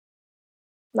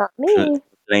me.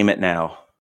 name it now.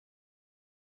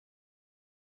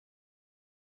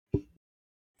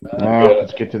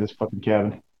 let's get to this fucking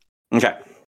cabin. Okay.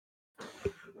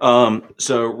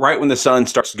 So right when the sun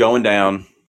starts going down,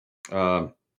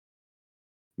 Mr.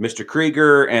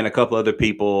 Krieger and a couple other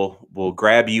people will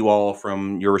grab you all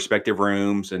from your respective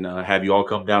rooms and have you all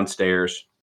come downstairs.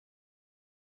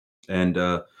 And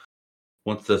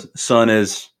once the sun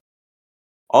is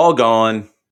all gone,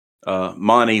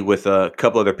 Monty with a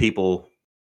couple other people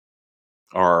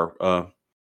are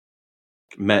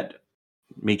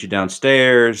meet you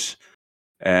downstairs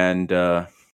and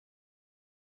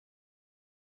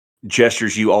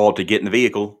gestures you all to get in the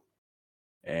vehicle,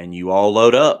 and you all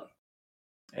load up,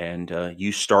 and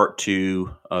you start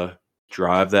to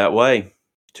drive that way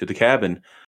to the cabin.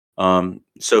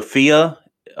 Sophia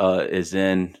is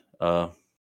in.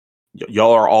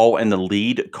 Y'all are all in the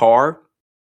lead car.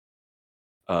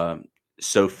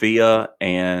 Sophia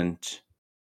and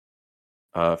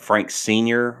Frank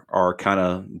Sr. are kind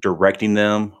of directing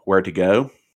them where to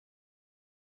go.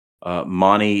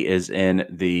 Monty is in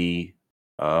the.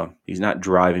 He's not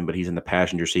driving, but he's in the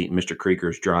passenger seat. Mr. Krieger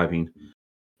is driving.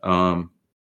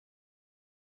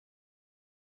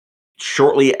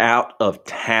 Shortly out of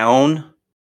town,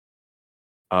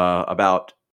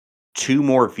 about 2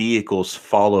 more vehicles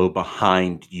follow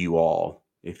behind you all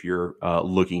if you're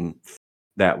looking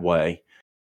that way.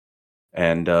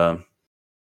 And about,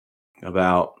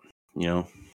 a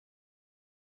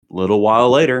little while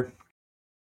later,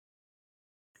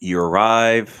 you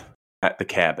arrive at the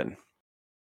cabin.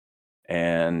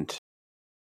 And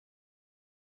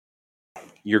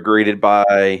you're greeted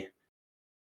by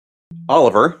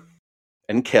Oliver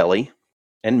and Kelly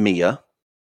and Mia.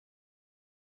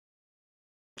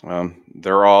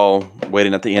 They're all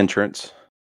waiting at the entrance.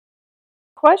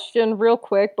 Question real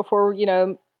quick before,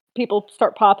 people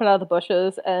start popping out of the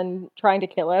bushes and trying to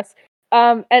kill us.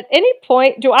 At any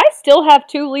point, do I still have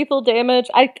 2 lethal damage?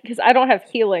 Because I don't have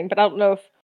healing, but I don't know if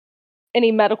any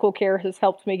medical care has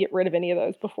helped me get rid of any of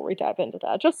those before we dive into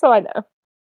that, just so I know.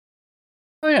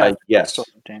 Oh, yeah. Yes.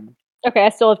 Okay, I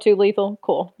still have 2 lethal.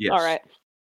 Cool. Yes. All right.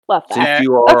 Left that. Since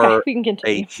you are okay, we can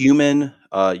continue. a human,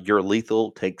 your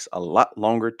lethal takes a lot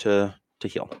longer to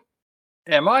heal.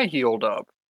 Am I healed up?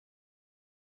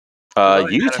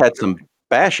 You just had some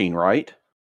bashing, right?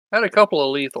 I had a couple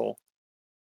of lethal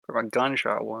from a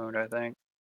gunshot wound, I think.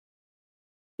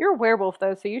 You're a werewolf,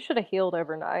 though, so you should have healed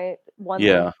overnight. One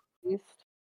Yeah. at least.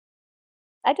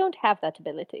 I don't have that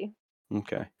ability.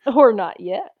 Okay. Or not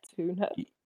yet. Who knows?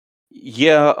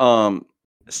 Yeah,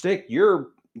 Stick,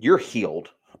 you're healed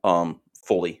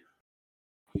fully.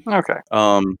 Okay.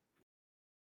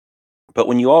 But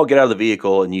when you all get out of the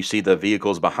vehicle and you see the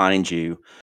vehicles behind you,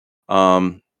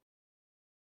 you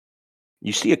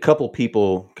see a couple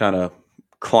people kind of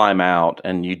climb out,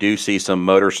 and you do see some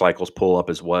motorcycles pull up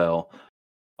as well.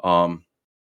 The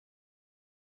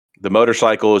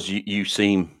motorcycles you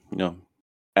seem,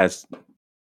 as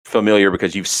familiar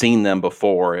because you've seen them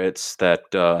before. It's that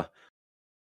the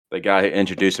guy who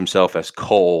introduced himself as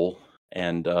Cole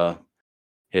and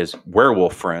his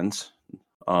werewolf friends.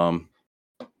 A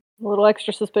little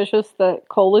extra suspicious that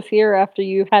Cole is here after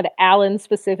you had Alan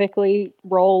specifically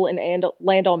roll and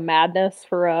land on madness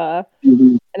for an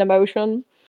emotion.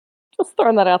 Just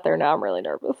throwing that out there now. I'm really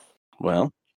nervous.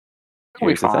 Well, We'll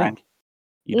be here's the fine. thing.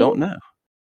 You don't know.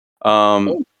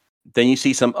 Then you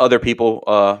see some other people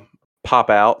pop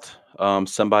out.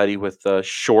 Somebody with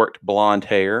short blonde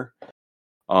hair,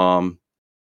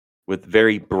 with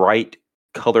very bright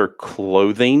color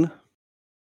clothing.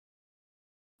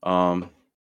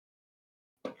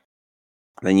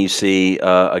 Then you see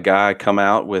a guy come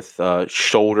out with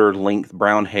shoulder-length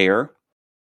brown hair,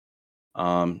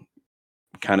 kind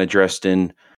of dressed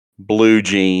in blue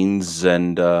jeans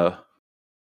and kind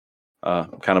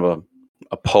of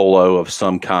a polo of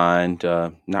some kind.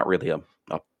 Not really a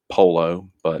polo,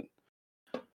 but.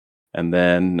 And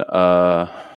then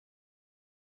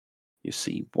you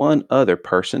see one other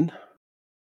person,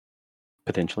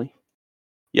 potentially.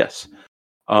 Yes.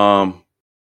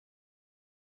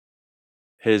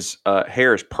 His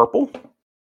hair is purple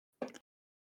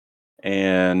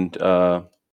and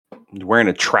wearing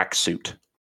a tracksuit.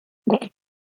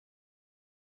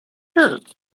 Sure.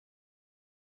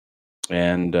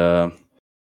 And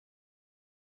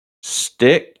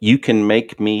Stick, you can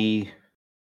make me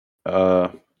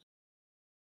a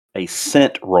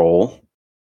scent roll.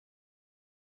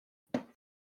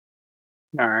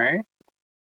 All right.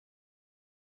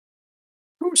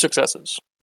 2 successes.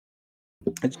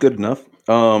 It's good enough.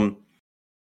 The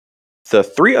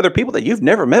 3 other people that you've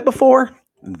never met before,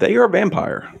 they are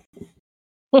vampire.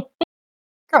 Kind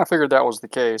of figured that was the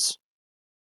case.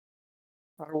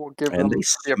 I will give And them they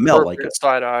the smell like appropriate it.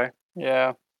 side eye.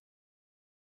 Yeah.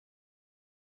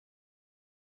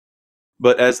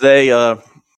 But as they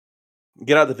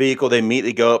get out of the vehicle, they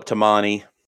immediately go up to Monty.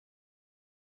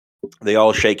 They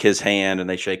all shake his hand, and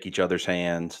they shake each other's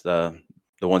hands. The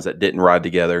ones that didn't ride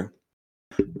together.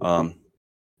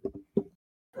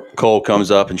 Cole comes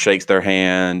up and shakes their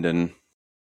hand, and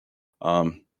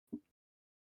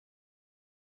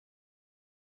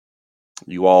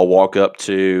you all walk up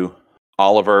to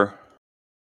Oliver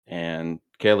and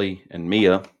Kelly and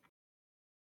Mia.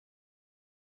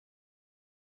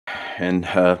 And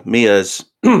Mia's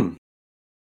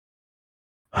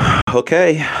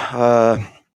okay.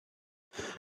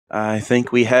 I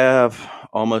think we have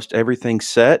almost everything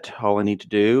set. All I need to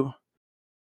do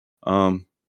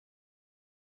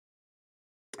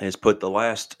is put the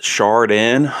last shard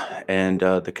in, and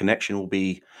the connection will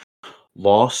be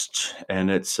lost.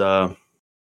 And it's up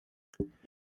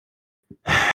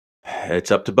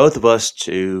to both of us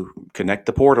to connect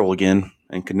the portal again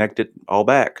and connect it all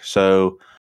back. So,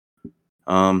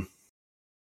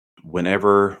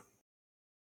 whenever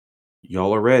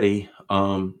y'all are ready,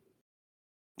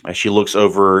 as she looks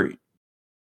over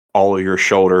all of your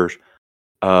shoulders,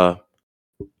 are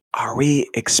we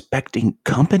expecting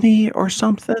company or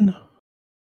something?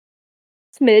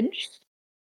 Smidge.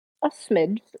 A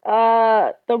smidge.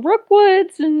 The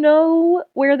Rookwoods know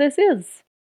where this is.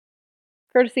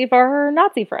 Courtesy of our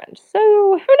Nazi friend.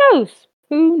 So, who knows?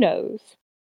 Who knows?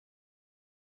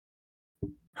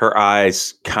 Her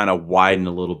eyes kind of widen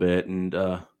a little bit, and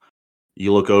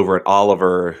you look over at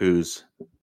Oliver, who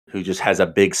just has a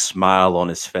big smile on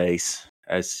his face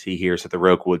as he hears that the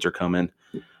Rookwoods are coming.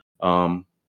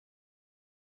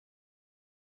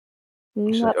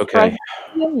 He said, okay.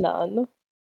 None.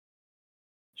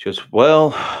 She goes,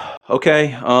 well,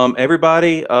 okay,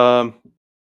 everybody, we'll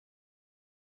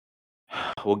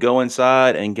go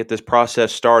inside and get this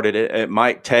process started. It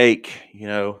might take,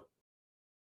 it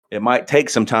might take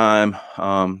some time.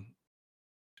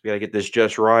 We got to get this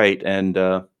just right, and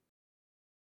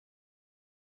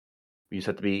we just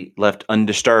have to be left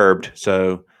undisturbed.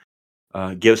 So,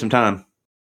 give us some time.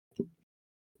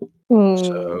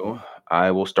 So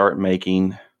I will start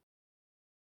making.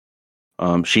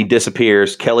 She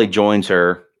disappears. Kelly joins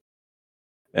her,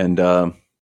 and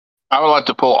I would like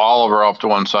to pull Oliver off to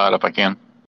one side if I can.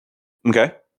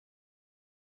 okay.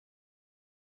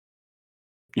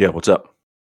 Yeah, what's up?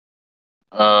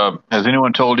 Has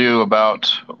anyone told you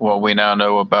about what we now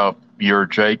know about your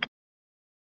Jake?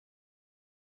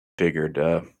 Figured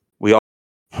we all.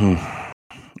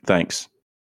 Thanks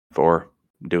for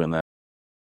doing that.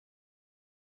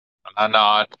 I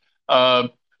nod.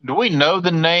 Do we know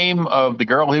the name of the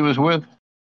girl he was with?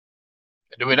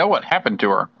 Do we know what happened to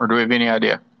her, or do we have any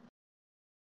idea?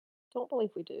 Don't believe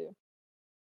we do.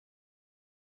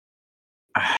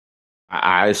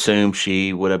 I assume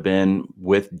she would have been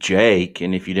with Jake,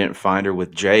 and if you didn't find her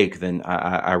with Jake, then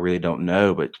I really don't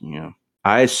know. But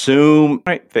I assume. All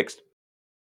right, fixed.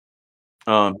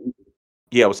 Yeah,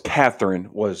 it was Catherine.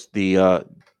 Was the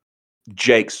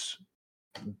Jake's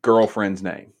girlfriend's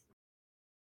name?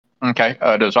 Okay.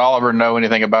 Does Oliver know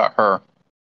anything about her?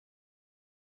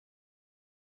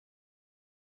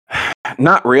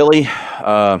 Not really.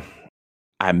 I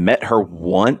met her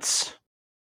once.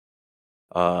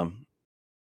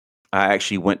 I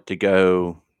actually went to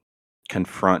go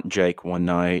confront Jake one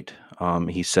night.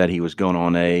 He said he was going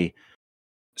on a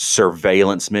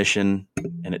surveillance mission,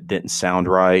 and it didn't sound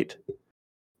right.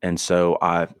 And so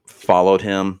I followed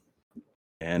him,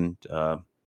 and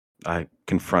I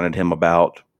confronted him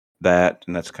about that,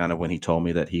 and that's kind of when he told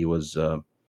me that he was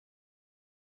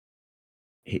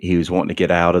he was wanting to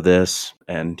get out of this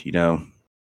and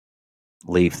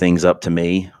leave things up to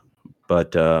me.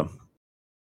 But that's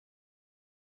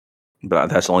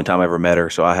the only time I ever met her,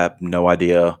 so I have no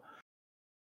idea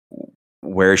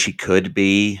where she could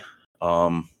be.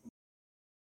 How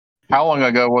long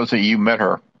ago was it you met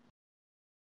her?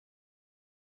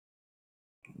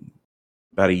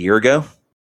 About a year ago.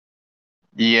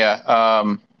 Yeah.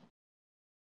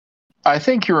 I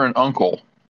think you're an uncle.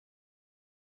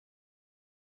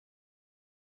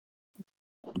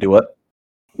 Do what?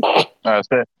 I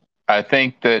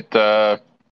think that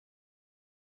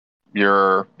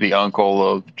you're the uncle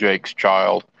of Jake's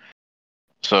child.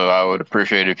 So I would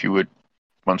appreciate if you would,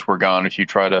 once we're gone, if you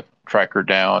try to track her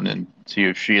down and see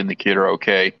if she and the kid are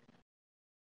okay.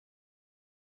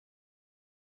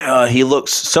 He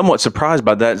looks somewhat surprised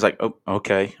by that. He's like, "Oh,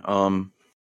 okay. I'll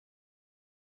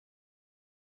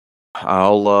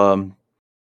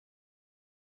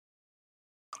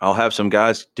have some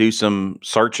guys do some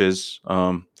searches.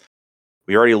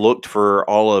 We already looked for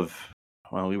all of.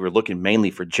 Well, we were looking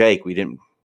mainly for Jake. We didn't.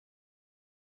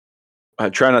 I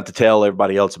try not to tell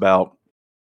everybody else about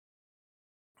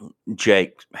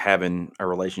Jake having a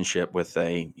relationship with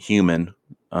a human,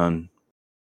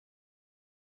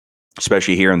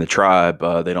 especially here in the tribe.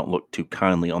 They don't look too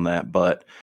kindly on that. But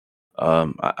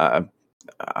I'll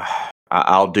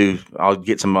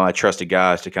get some of my trusted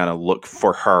guys to kind of look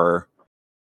for her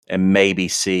and maybe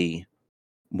see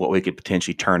what we could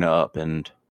potentially turn up.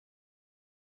 And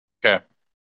Okay.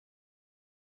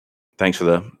 Thanks for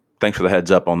the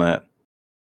heads up on that.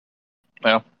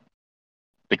 Well,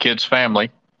 the kid's family.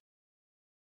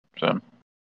 So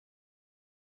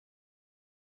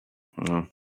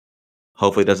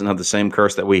hopefully it doesn't have the same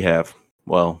curse that we have.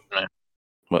 Well,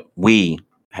 what we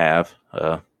have.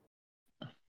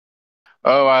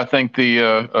 I think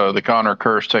the Connor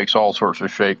curse takes all sorts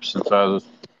of shapes and sizes.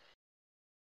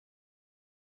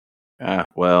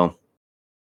 Well,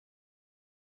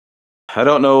 I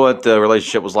don't know what the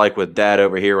relationship was like with Dad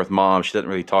over here with Mom. She doesn't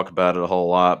really talk about it a whole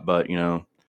lot, but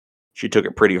she took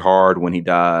it pretty hard when he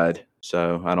died.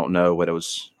 So I don't know what it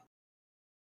was,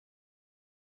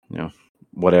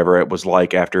 whatever it was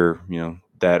like after,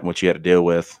 that and what you had to deal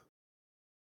with.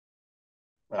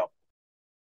 Well,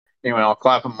 anyway, I'll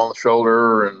clap him on the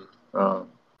shoulder and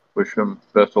wish him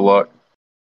best of luck.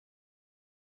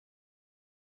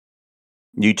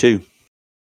 You too.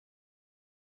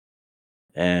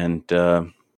 And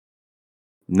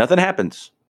nothing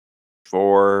happens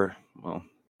for, well,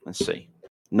 let's see.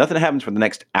 Nothing happens for the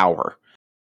next hour.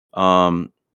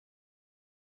 I'm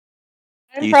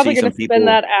you probably see going some to spend people-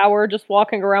 that hour just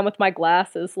walking around with my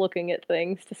glasses, looking at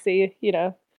things to see,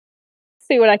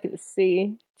 see what I can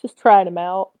see. Just trying them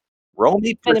out. Roll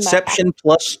me And in my hat. perception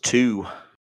 +2.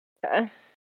 Okay.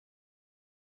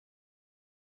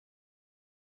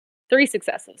 3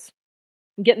 successes.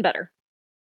 I'm getting better.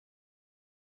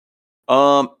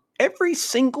 Every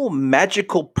single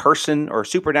magical person or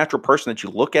supernatural person that you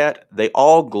look at, they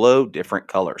all glow different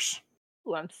colors.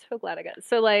 Ooh, I'm so glad I got it.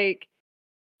 So, I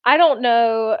don't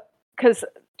know, because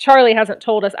Charlie hasn't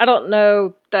told us. I don't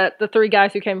know that the 3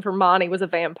 guys who came from Monty was a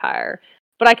vampire.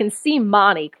 But I can see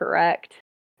Monty, correct?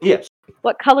 Yes.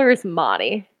 What color is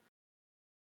Monty?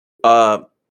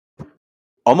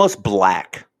 Almost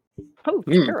black. Oh,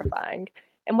 terrifying.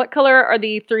 And what color are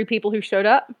the 3 people who showed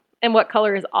up? And what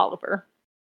color is Oliver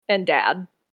and Dad?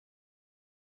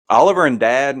 Oliver and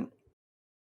Dad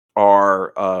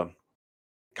are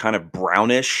kind of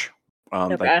brownish,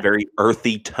 Okay. like very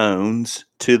earthy tones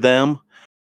to them.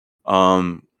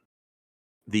 The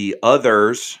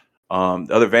others, the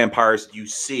other vampires you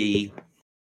see,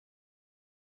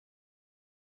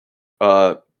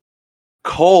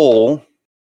 Cole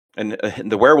and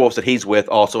the werewolves that he's with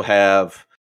also have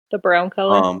the brown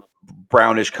color.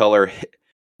 Brownish color.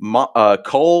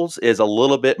 Cole's is a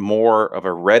little bit more of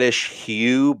a reddish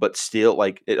hue, but still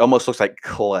like it almost looks like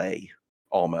clay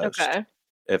almost. Okay.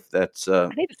 If that's I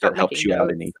need to start that helps making you out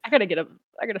notes. any. I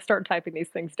gotta start typing these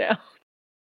things down.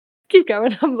 Keep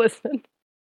going. I'm listening.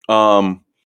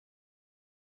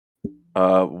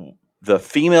 The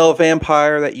female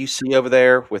vampire that you see over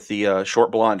there with the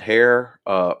short blonde hair,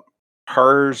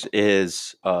 hers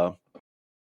is kind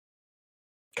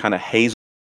of hazel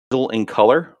in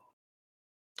color.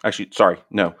 Actually, sorry,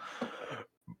 no.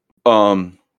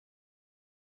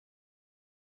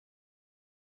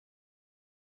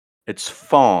 It's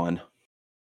fawn.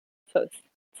 So it's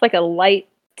like a light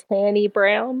tanny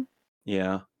brown.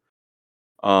 Yeah.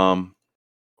 One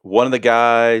of the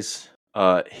guys,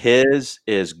 his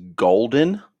is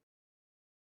golden.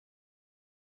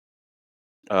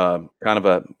 kind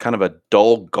of a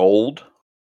dull gold,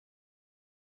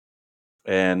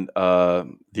 and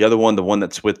the other one, the one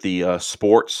that's with the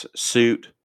sports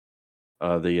suit,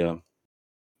 the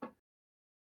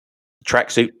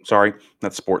tracksuit. Sorry,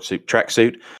 not sports suit,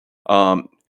 tracksuit. Um,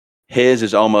 his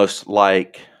is almost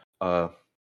like uh,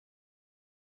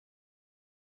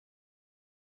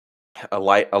 a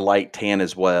light tan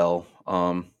as well.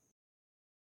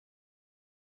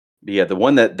 But yeah, the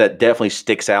one that definitely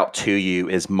sticks out to you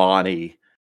is Monty,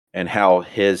 and how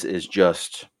his is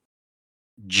just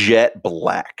jet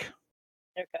black.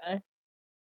 Okay.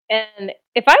 And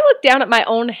if I look down at my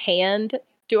own hand,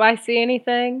 do I see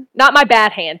anything? Not my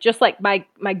bad hand, just like my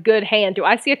good hand. Do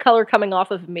I see a color coming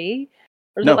off of me,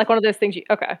 or is it No, like one of those things?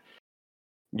 Okay.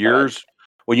 yours.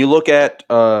 When you look at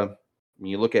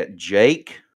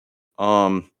Jake,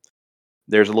 um,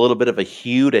 there's a little bit of a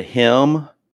hue to him.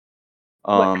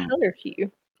 What Um, color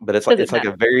hue? but Does it it's like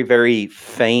matter? a very, very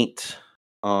faint,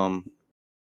 um,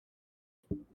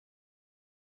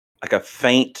 like a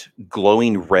faint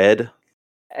glowing red.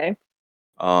 Okay.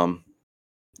 Um,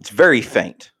 it's very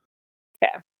faint.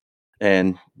 Okay.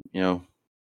 And you know,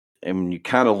 and when you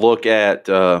kind of look at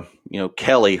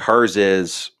Kelly, hers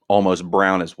is almost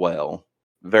brown as well,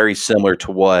 very similar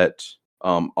to what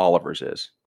Oliver's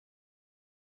is.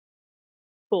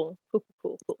 Cool. Cool.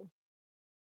 Cool. Cool. Cool.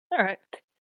 All right.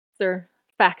 These are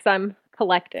facts I'm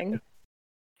collecting.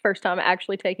 First time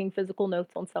actually taking physical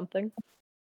notes on something.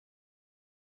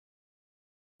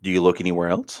 Do you look anywhere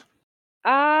else,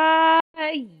 Uh,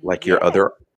 like yeah. your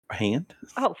other hand?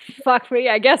 Oh, fuck me.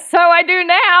 I guess so. I do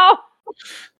now.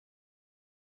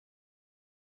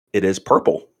 It is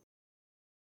purple,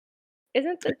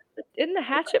 Isn't the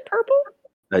hatchet purple?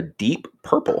 a deep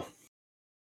purple.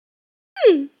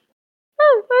 Hmm.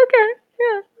 Oh, okay.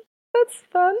 Yeah. That's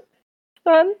fun.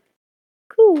 Fun.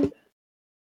 Cool.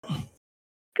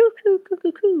 Cool, cool, cool,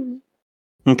 cool, cool.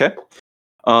 Okay.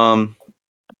 Um.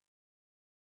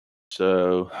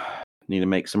 So, need to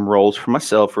make some rolls for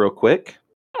myself real quick.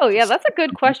 Oh, yeah, that's a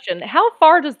good question. How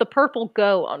far does the purple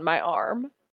go on my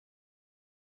arm?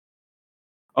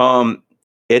 Um,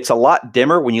 it's a lot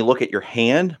dimmer when you look at your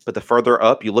hand, but the further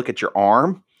up you look at your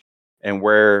arm and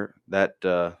where that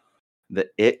the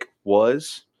ick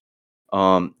was,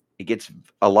 it gets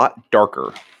a lot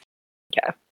darker.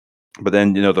 Okay. But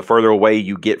then the further away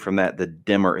you get from that, the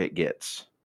dimmer it gets.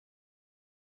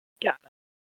 Yeah.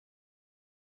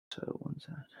 So what's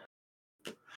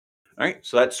that? All right,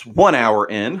 so that's 1 hour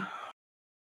in.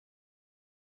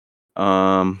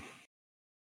 I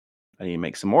need to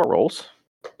make some more rolls.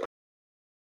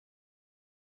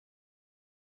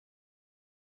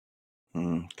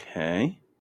 Okay.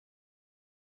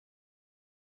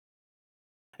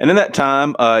 And in that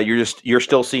time, you're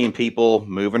still seeing people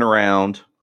moving around.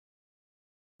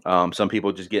 Some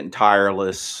people just getting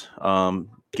tireless,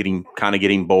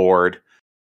 getting bored.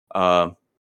 Uh,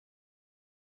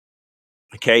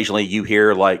 Occasionally, you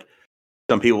hear like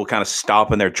some people kind of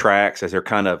stop in their tracks as they're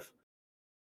kind of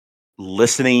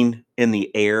listening in the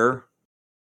air,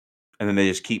 and then they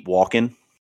just keep walking.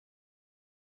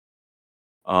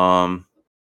 Um,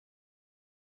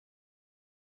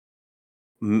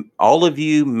 all of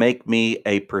you make me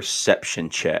a perception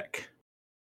check.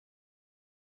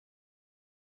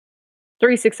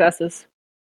 3 successes.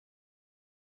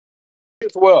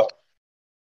 As well.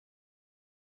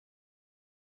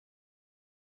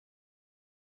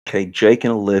 Okay, Jake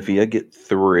and Olivia get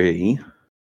 3.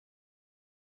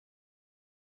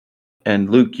 And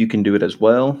Luke, you can do it as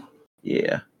well.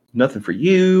 Yeah, nothing for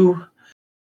you.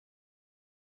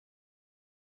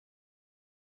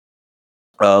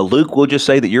 Luke, we'll just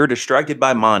say that you're distracted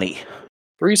by Monty.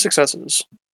 3 successes.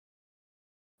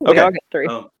 We Okay. all get 3.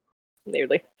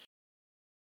 Nearly.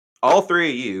 All 3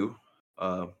 of you,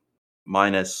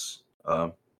 minus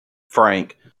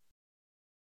Frank,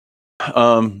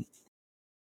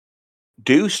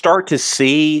 do start to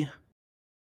see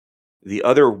the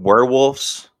other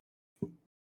werewolves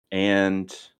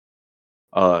and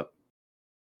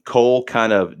Cole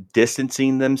kind of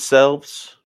distancing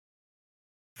themselves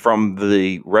from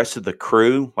the rest of the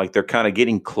crew. Like they're kind of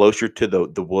getting closer to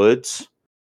the woods.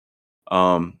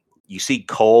 You see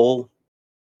Cole.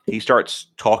 He starts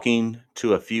talking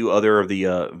to a few other of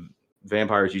the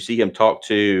vampires. You see him talk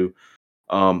to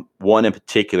one in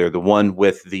particular, the one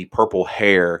with the purple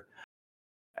hair,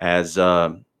 as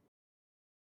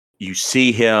you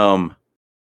see him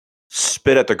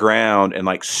spit at the ground and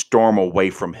like storm away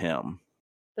from him.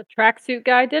 The tracksuit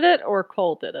guy did it, or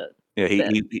Cole did it? Yeah,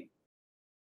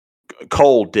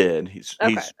 Cole did. He's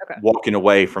Okay. walking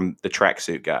away from the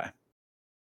tracksuit guy.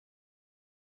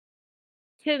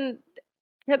 Can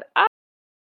I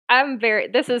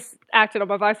This is acting on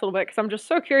my vice a little bit because I'm just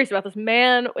so curious about this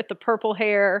man with the purple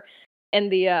hair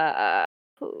and the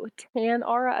tan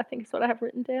aura, I think is what I have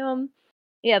written down.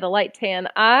 Yeah, the light tan.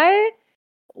 I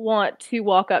want to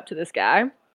walk up to this guy,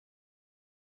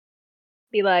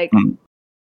 be like, Hmm.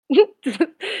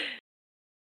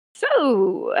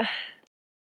 so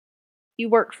you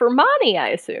work for Monty, I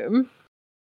assume.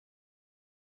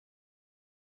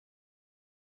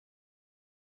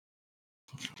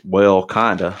 Well,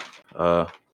 kinda.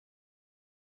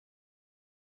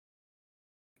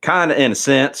 Kinda in a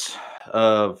sense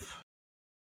of,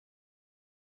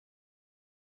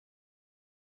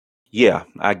 yeah,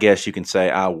 I guess you can say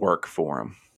I work for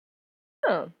him.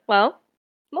 Oh, well,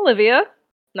 I'm Olivia.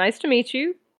 Nice to meet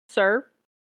you, sir.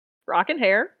 Rockin'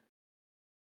 hair.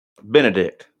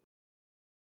 Benedict.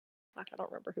 Fuck, I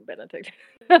don't remember who Benedict.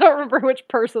 I don't remember which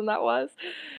person that was.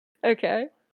 Okay.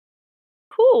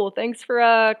 Cool. Thanks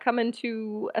for coming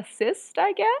to assist,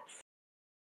 I guess.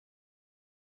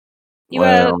 You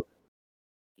Well,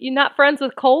 you not friends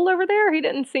with Cole over there? He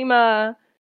didn't seem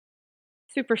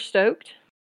super stoked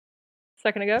a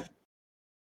second ago.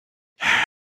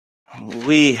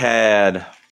 we had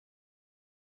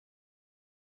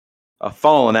a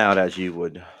falling out, as you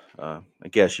would, I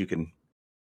guess you could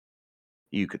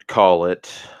call it.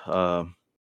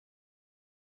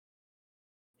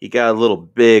 He got a little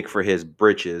big for his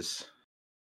britches,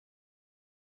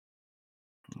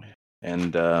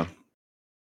 and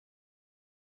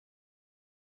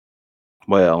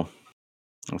well,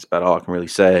 that's about all I can really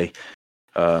say.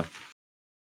 Uh,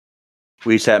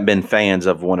 we just haven't been fans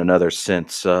of one another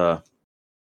since,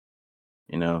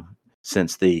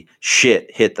 since the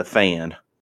shit hit the fan.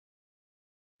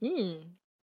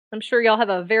 I'm sure y'all have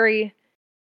a very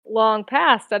long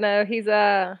past. I know he's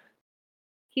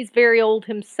very old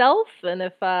himself, and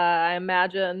if I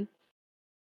imagine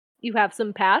you have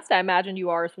some past, I imagine you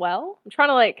are as well. I'm trying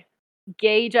to like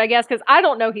gauge, I guess, because I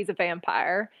don't know he's a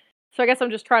vampire. So I guess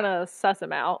I'm just trying to suss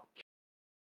him out.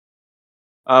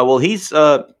 Well, he's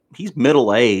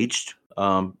middle aged,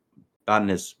 about in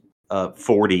his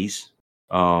 40s.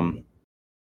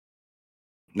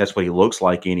 That's what he looks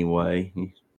like anyway.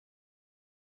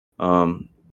 Um,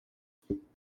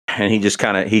 and he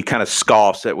kind of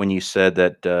scoffs at when you said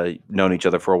that you've known each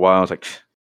other for a while. I was like,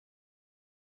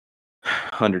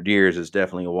 100 years is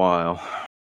definitely a while.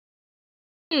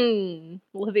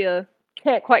 Olivia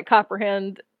can't quite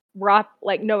comprehend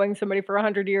like knowing somebody for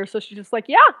 100 years, so she's just like,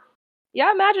 yeah.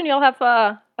 I imagine you'll have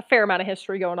a fair amount of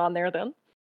history going on there then.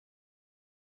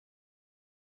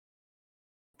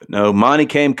 But no, Monty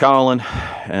came calling,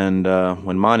 and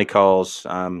when Monty calls,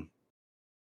 I'm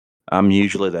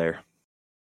usually there.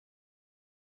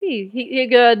 He a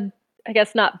good, I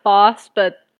guess not boss,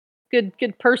 but good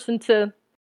person to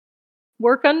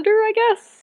work under, I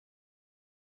guess.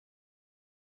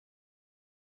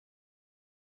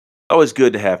 Always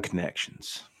good to have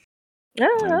connections. Yeah,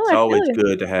 And it's I feel always you.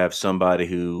 good to have somebody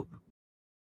who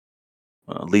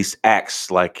at least acts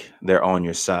like they're on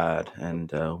your side.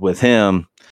 And with him,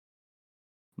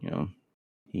 you know,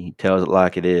 he tells it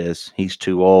like it is. He's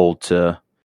too old to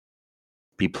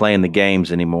be playing the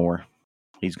games anymore.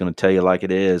 He's going to tell you like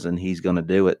it is, and he's going to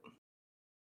do it.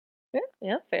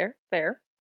 Yeah, fair.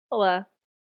 I'll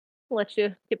let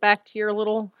you get back to your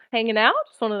little hanging out.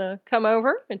 Just wanted to come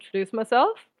over, introduce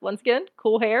myself. Once again,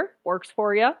 cool hair, works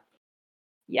for you.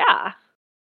 Yeah,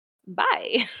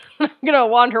 bye. I'm gonna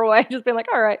wander away, just being like,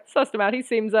 all right, sussed him out. He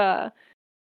seems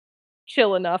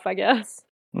chill enough, I guess.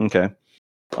 Okay.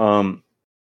 Um,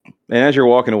 and as you're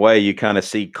walking away, you kind of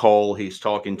see Cole. He's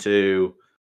talking to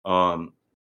um,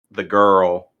 the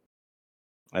girl,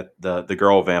 at the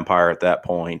girl vampire at that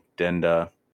point. And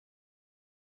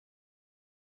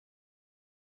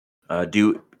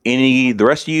do the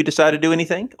rest of you decide to do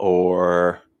anything,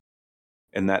 or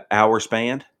in that hour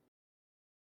span?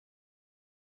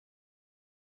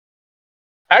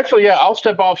 Actually, yeah, I'll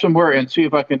step off somewhere and see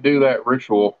if I can do that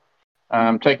ritual.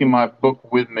 I'm taking my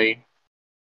book with me.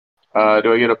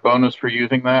 Do I get a bonus for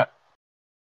using that?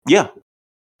 Yeah.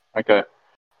 Okay.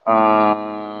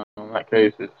 In that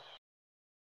case, it's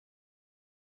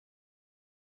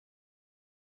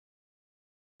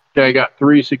okay. I got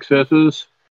 3 successes.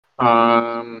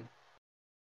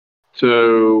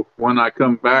 So when I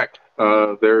come back,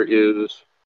 there is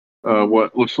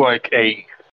what looks like a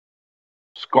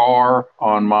scar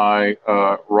on my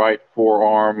right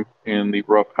forearm in the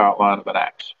rough outline of an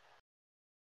axe.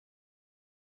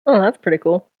 Oh, that's pretty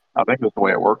cool. I think that's the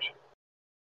way it works.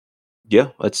 Yeah.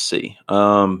 Let's see.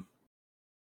 Yeah.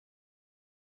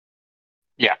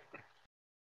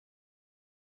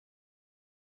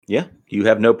 Yeah, you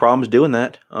have no problems doing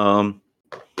that.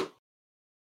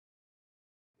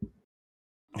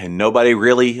 And nobody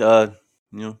really,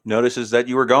 notices that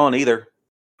you were gone either,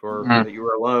 or that you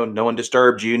were alone. No one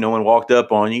disturbed you. No one walked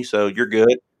up on you, so you're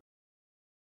good.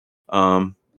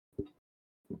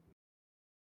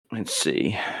 Let's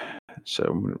see. So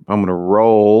I'm going to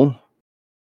roll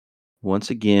once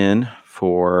again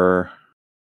for.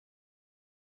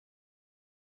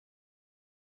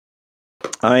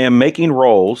 I am making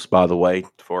rolls, by the way,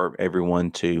 for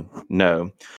everyone to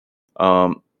know.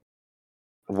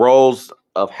 Rolls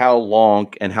of how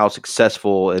long and how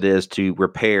successful it is to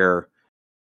repair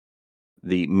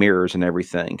the mirrors and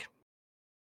everything.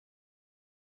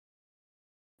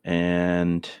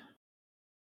 And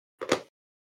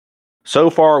so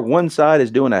far, one side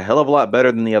is doing a hell of a lot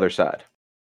better than the other side.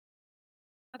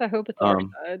 I hope it's our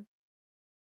side.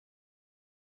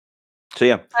 So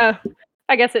yeah.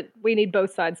 I guess we need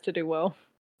both sides to do well.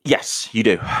 Yes, you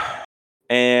do.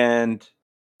 And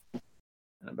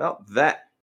about that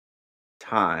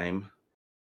time,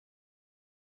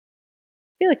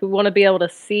 I feel like we want to be able to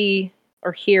see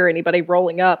or hear anybody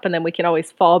rolling up, and then we can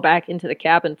always fall back into the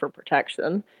cabin for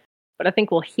protection. But I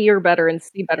think we'll hear better and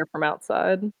see better from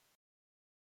outside.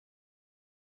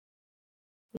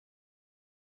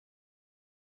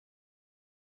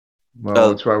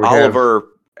 Well, that's why we Oliver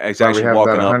is actually have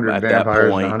walking about up 100 at that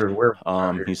vampires point. and 100 werewolves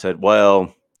out here. He said,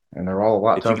 "Well, and they're all a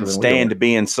lot if you tougher can than stand we to are.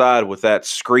 be inside with that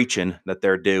screeching that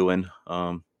they're doing,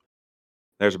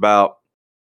 there's about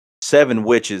 7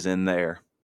 witches in there,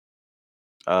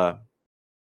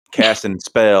 casting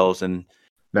spells, and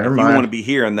Never if you mind. want to be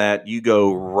hearing that, you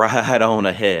go right on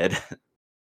ahead."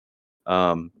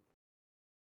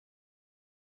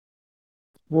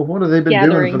 Well, what have they been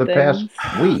doing for the past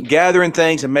week? Gathering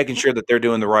things and making sure that they're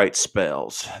doing the right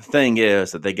spells. The thing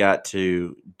is that they got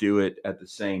to do it at the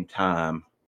same time,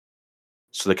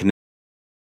 so the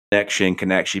connection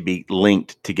can actually be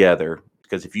linked together.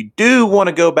 Because if you do want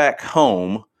to go back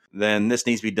home, then this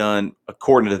needs to be done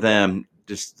according to them.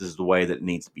 This is the way that it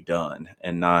needs to be done,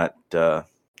 and not one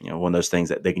of those things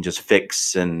that they can just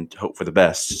fix and hope for the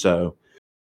best. So,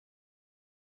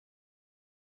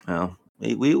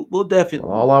 we will definitely.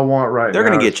 Well, all I want right they're now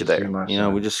going to is get you to see there. my We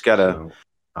son. just gotta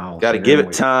sit give here and it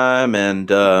wait. time, and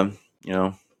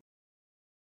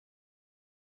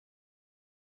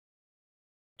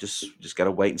just gotta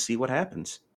wait and see what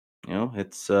happens.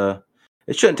 It's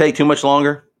it shouldn't take too much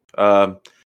longer. I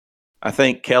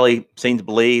think Kelly seems to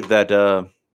believe that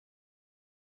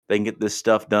they can get this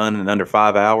stuff done in under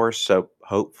 5 hours. So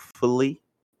hopefully,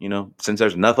 since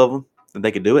there's enough of them, that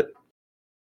they could do it.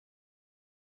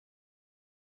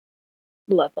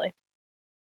 Lovely.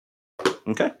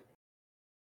 Okay.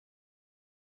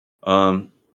 That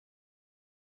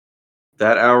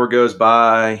hour goes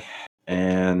by,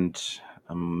 and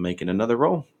I'm making another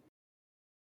roll.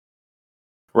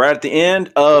 Right at the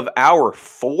end of hour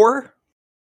 4,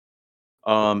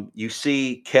 you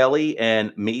see Kelly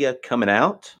and Mia coming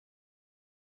out.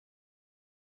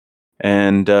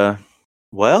 And,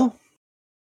 well,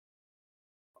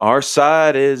 our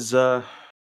side is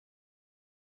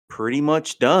pretty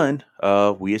much done.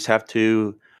 We just have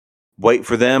to wait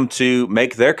for them to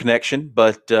make their connection,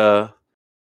 but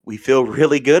we feel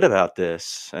really good about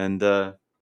this. And just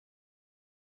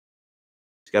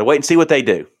got to wait and see what they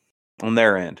do on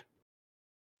their end.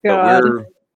 God.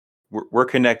 But we're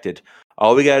connected.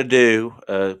 All we got to do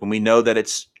when we know that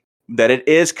it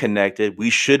is connected, we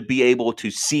should be able to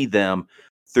see them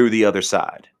through the other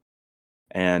side.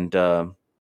 And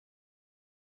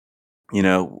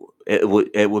it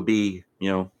would be,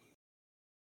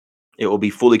 it will be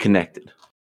fully connected.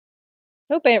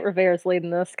 Hope Aunt Rivera's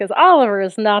leading this, because Oliver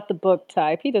is not the book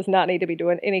type. He does not need to be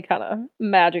doing any kind of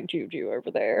magic juju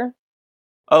over there.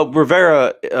 Oh,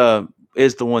 Rivera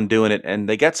is the one doing it, and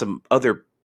they got some other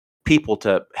people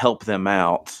to help them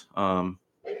out.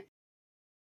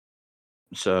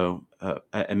 So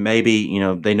and maybe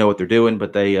they know what they're doing,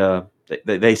 but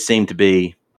they seem to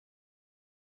be.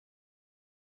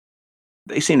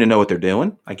 They seem to know what they're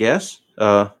doing, I guess.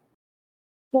 Yeah,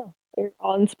 they're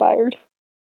awe-inspired.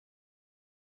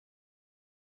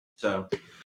 So,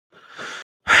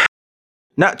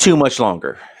 not too much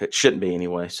longer. It shouldn't be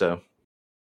anyway. So,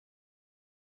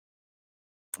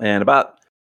 and about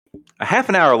a half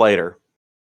an hour later,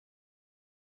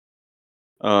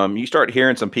 you start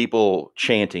hearing some people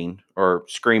chanting or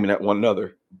screaming at one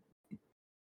another,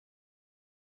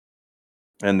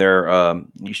 and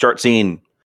you start seeing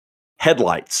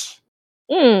headlights.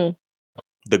 The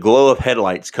glow of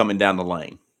headlights coming down the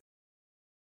lane.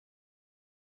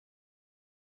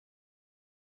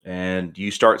 And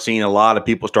you start seeing a lot of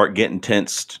people start getting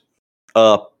tensed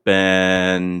up,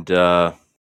 and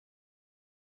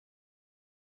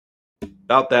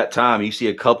about that time, you see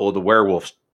a couple of the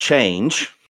werewolves change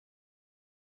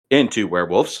into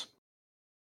werewolves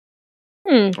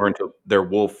or into their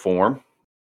wolf form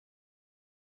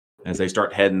as they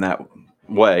start heading that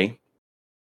way.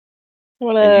 I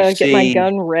want to get my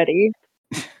gun ready.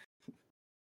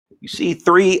 You see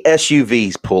 3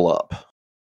 SUVs pull up.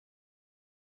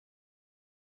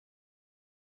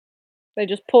 They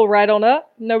just pull right on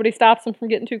up. Nobody stops them from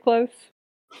getting too close.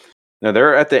 Now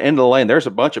they're at the end of the lane. There's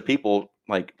a bunch of people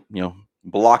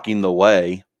blocking the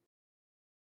way.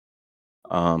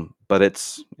 But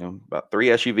it's about 3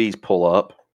 SUVs pull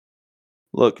up.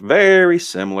 Look very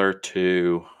similar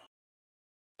to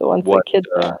the ones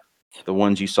the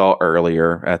ones you saw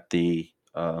earlier at the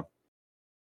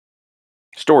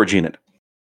storage unit.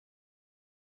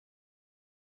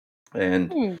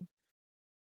 And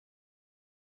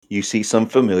you see some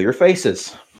familiar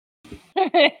faces.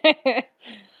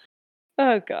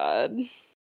 Oh, God.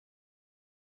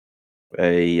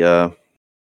 You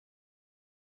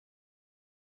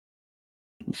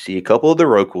see a couple of the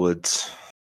Rokewoods.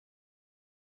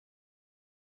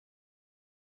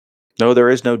 No, there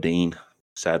is no Dean,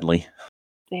 sadly.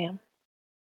 Damn.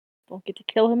 Don't get to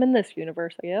kill him in this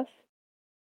universe, I guess.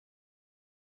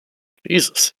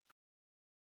 Jesus.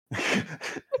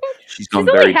 She's gone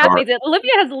very happy dark. that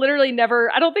Olivia has literally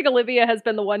never. I don't think Olivia has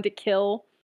been the one to kill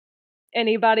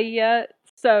anybody yet.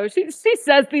 So she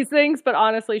says these things, but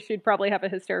honestly, she'd probably have a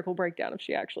hysterical breakdown if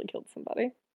she actually killed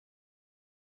somebody.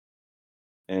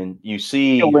 And you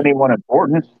see Killed anyone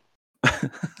important?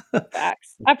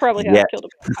 Facts. I probably have killed a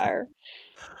vampire.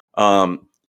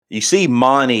 You see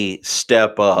Monty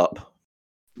step up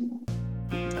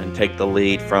and take the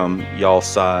lead from y'all's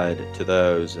side to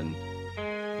those. And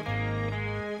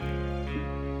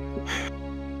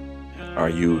are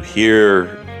you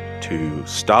here to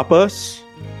stop us?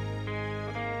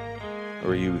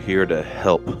 Or are you here to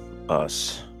help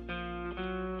us?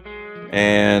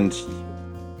 And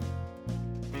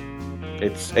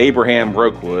it's Abraham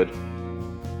Rokewood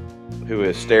who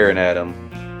is staring at him.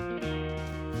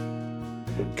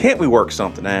 Can't we work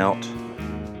something out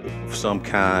of some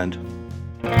kind?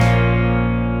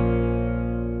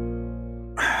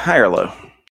 Hi, Arlo.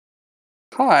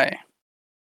 Hi.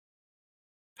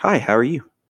 Hi, how are you?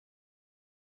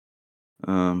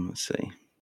 Let's see.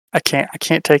 I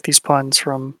can't take these puns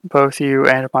from both you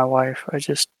and my wife. I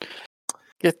just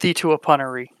get thee to a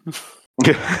punnery.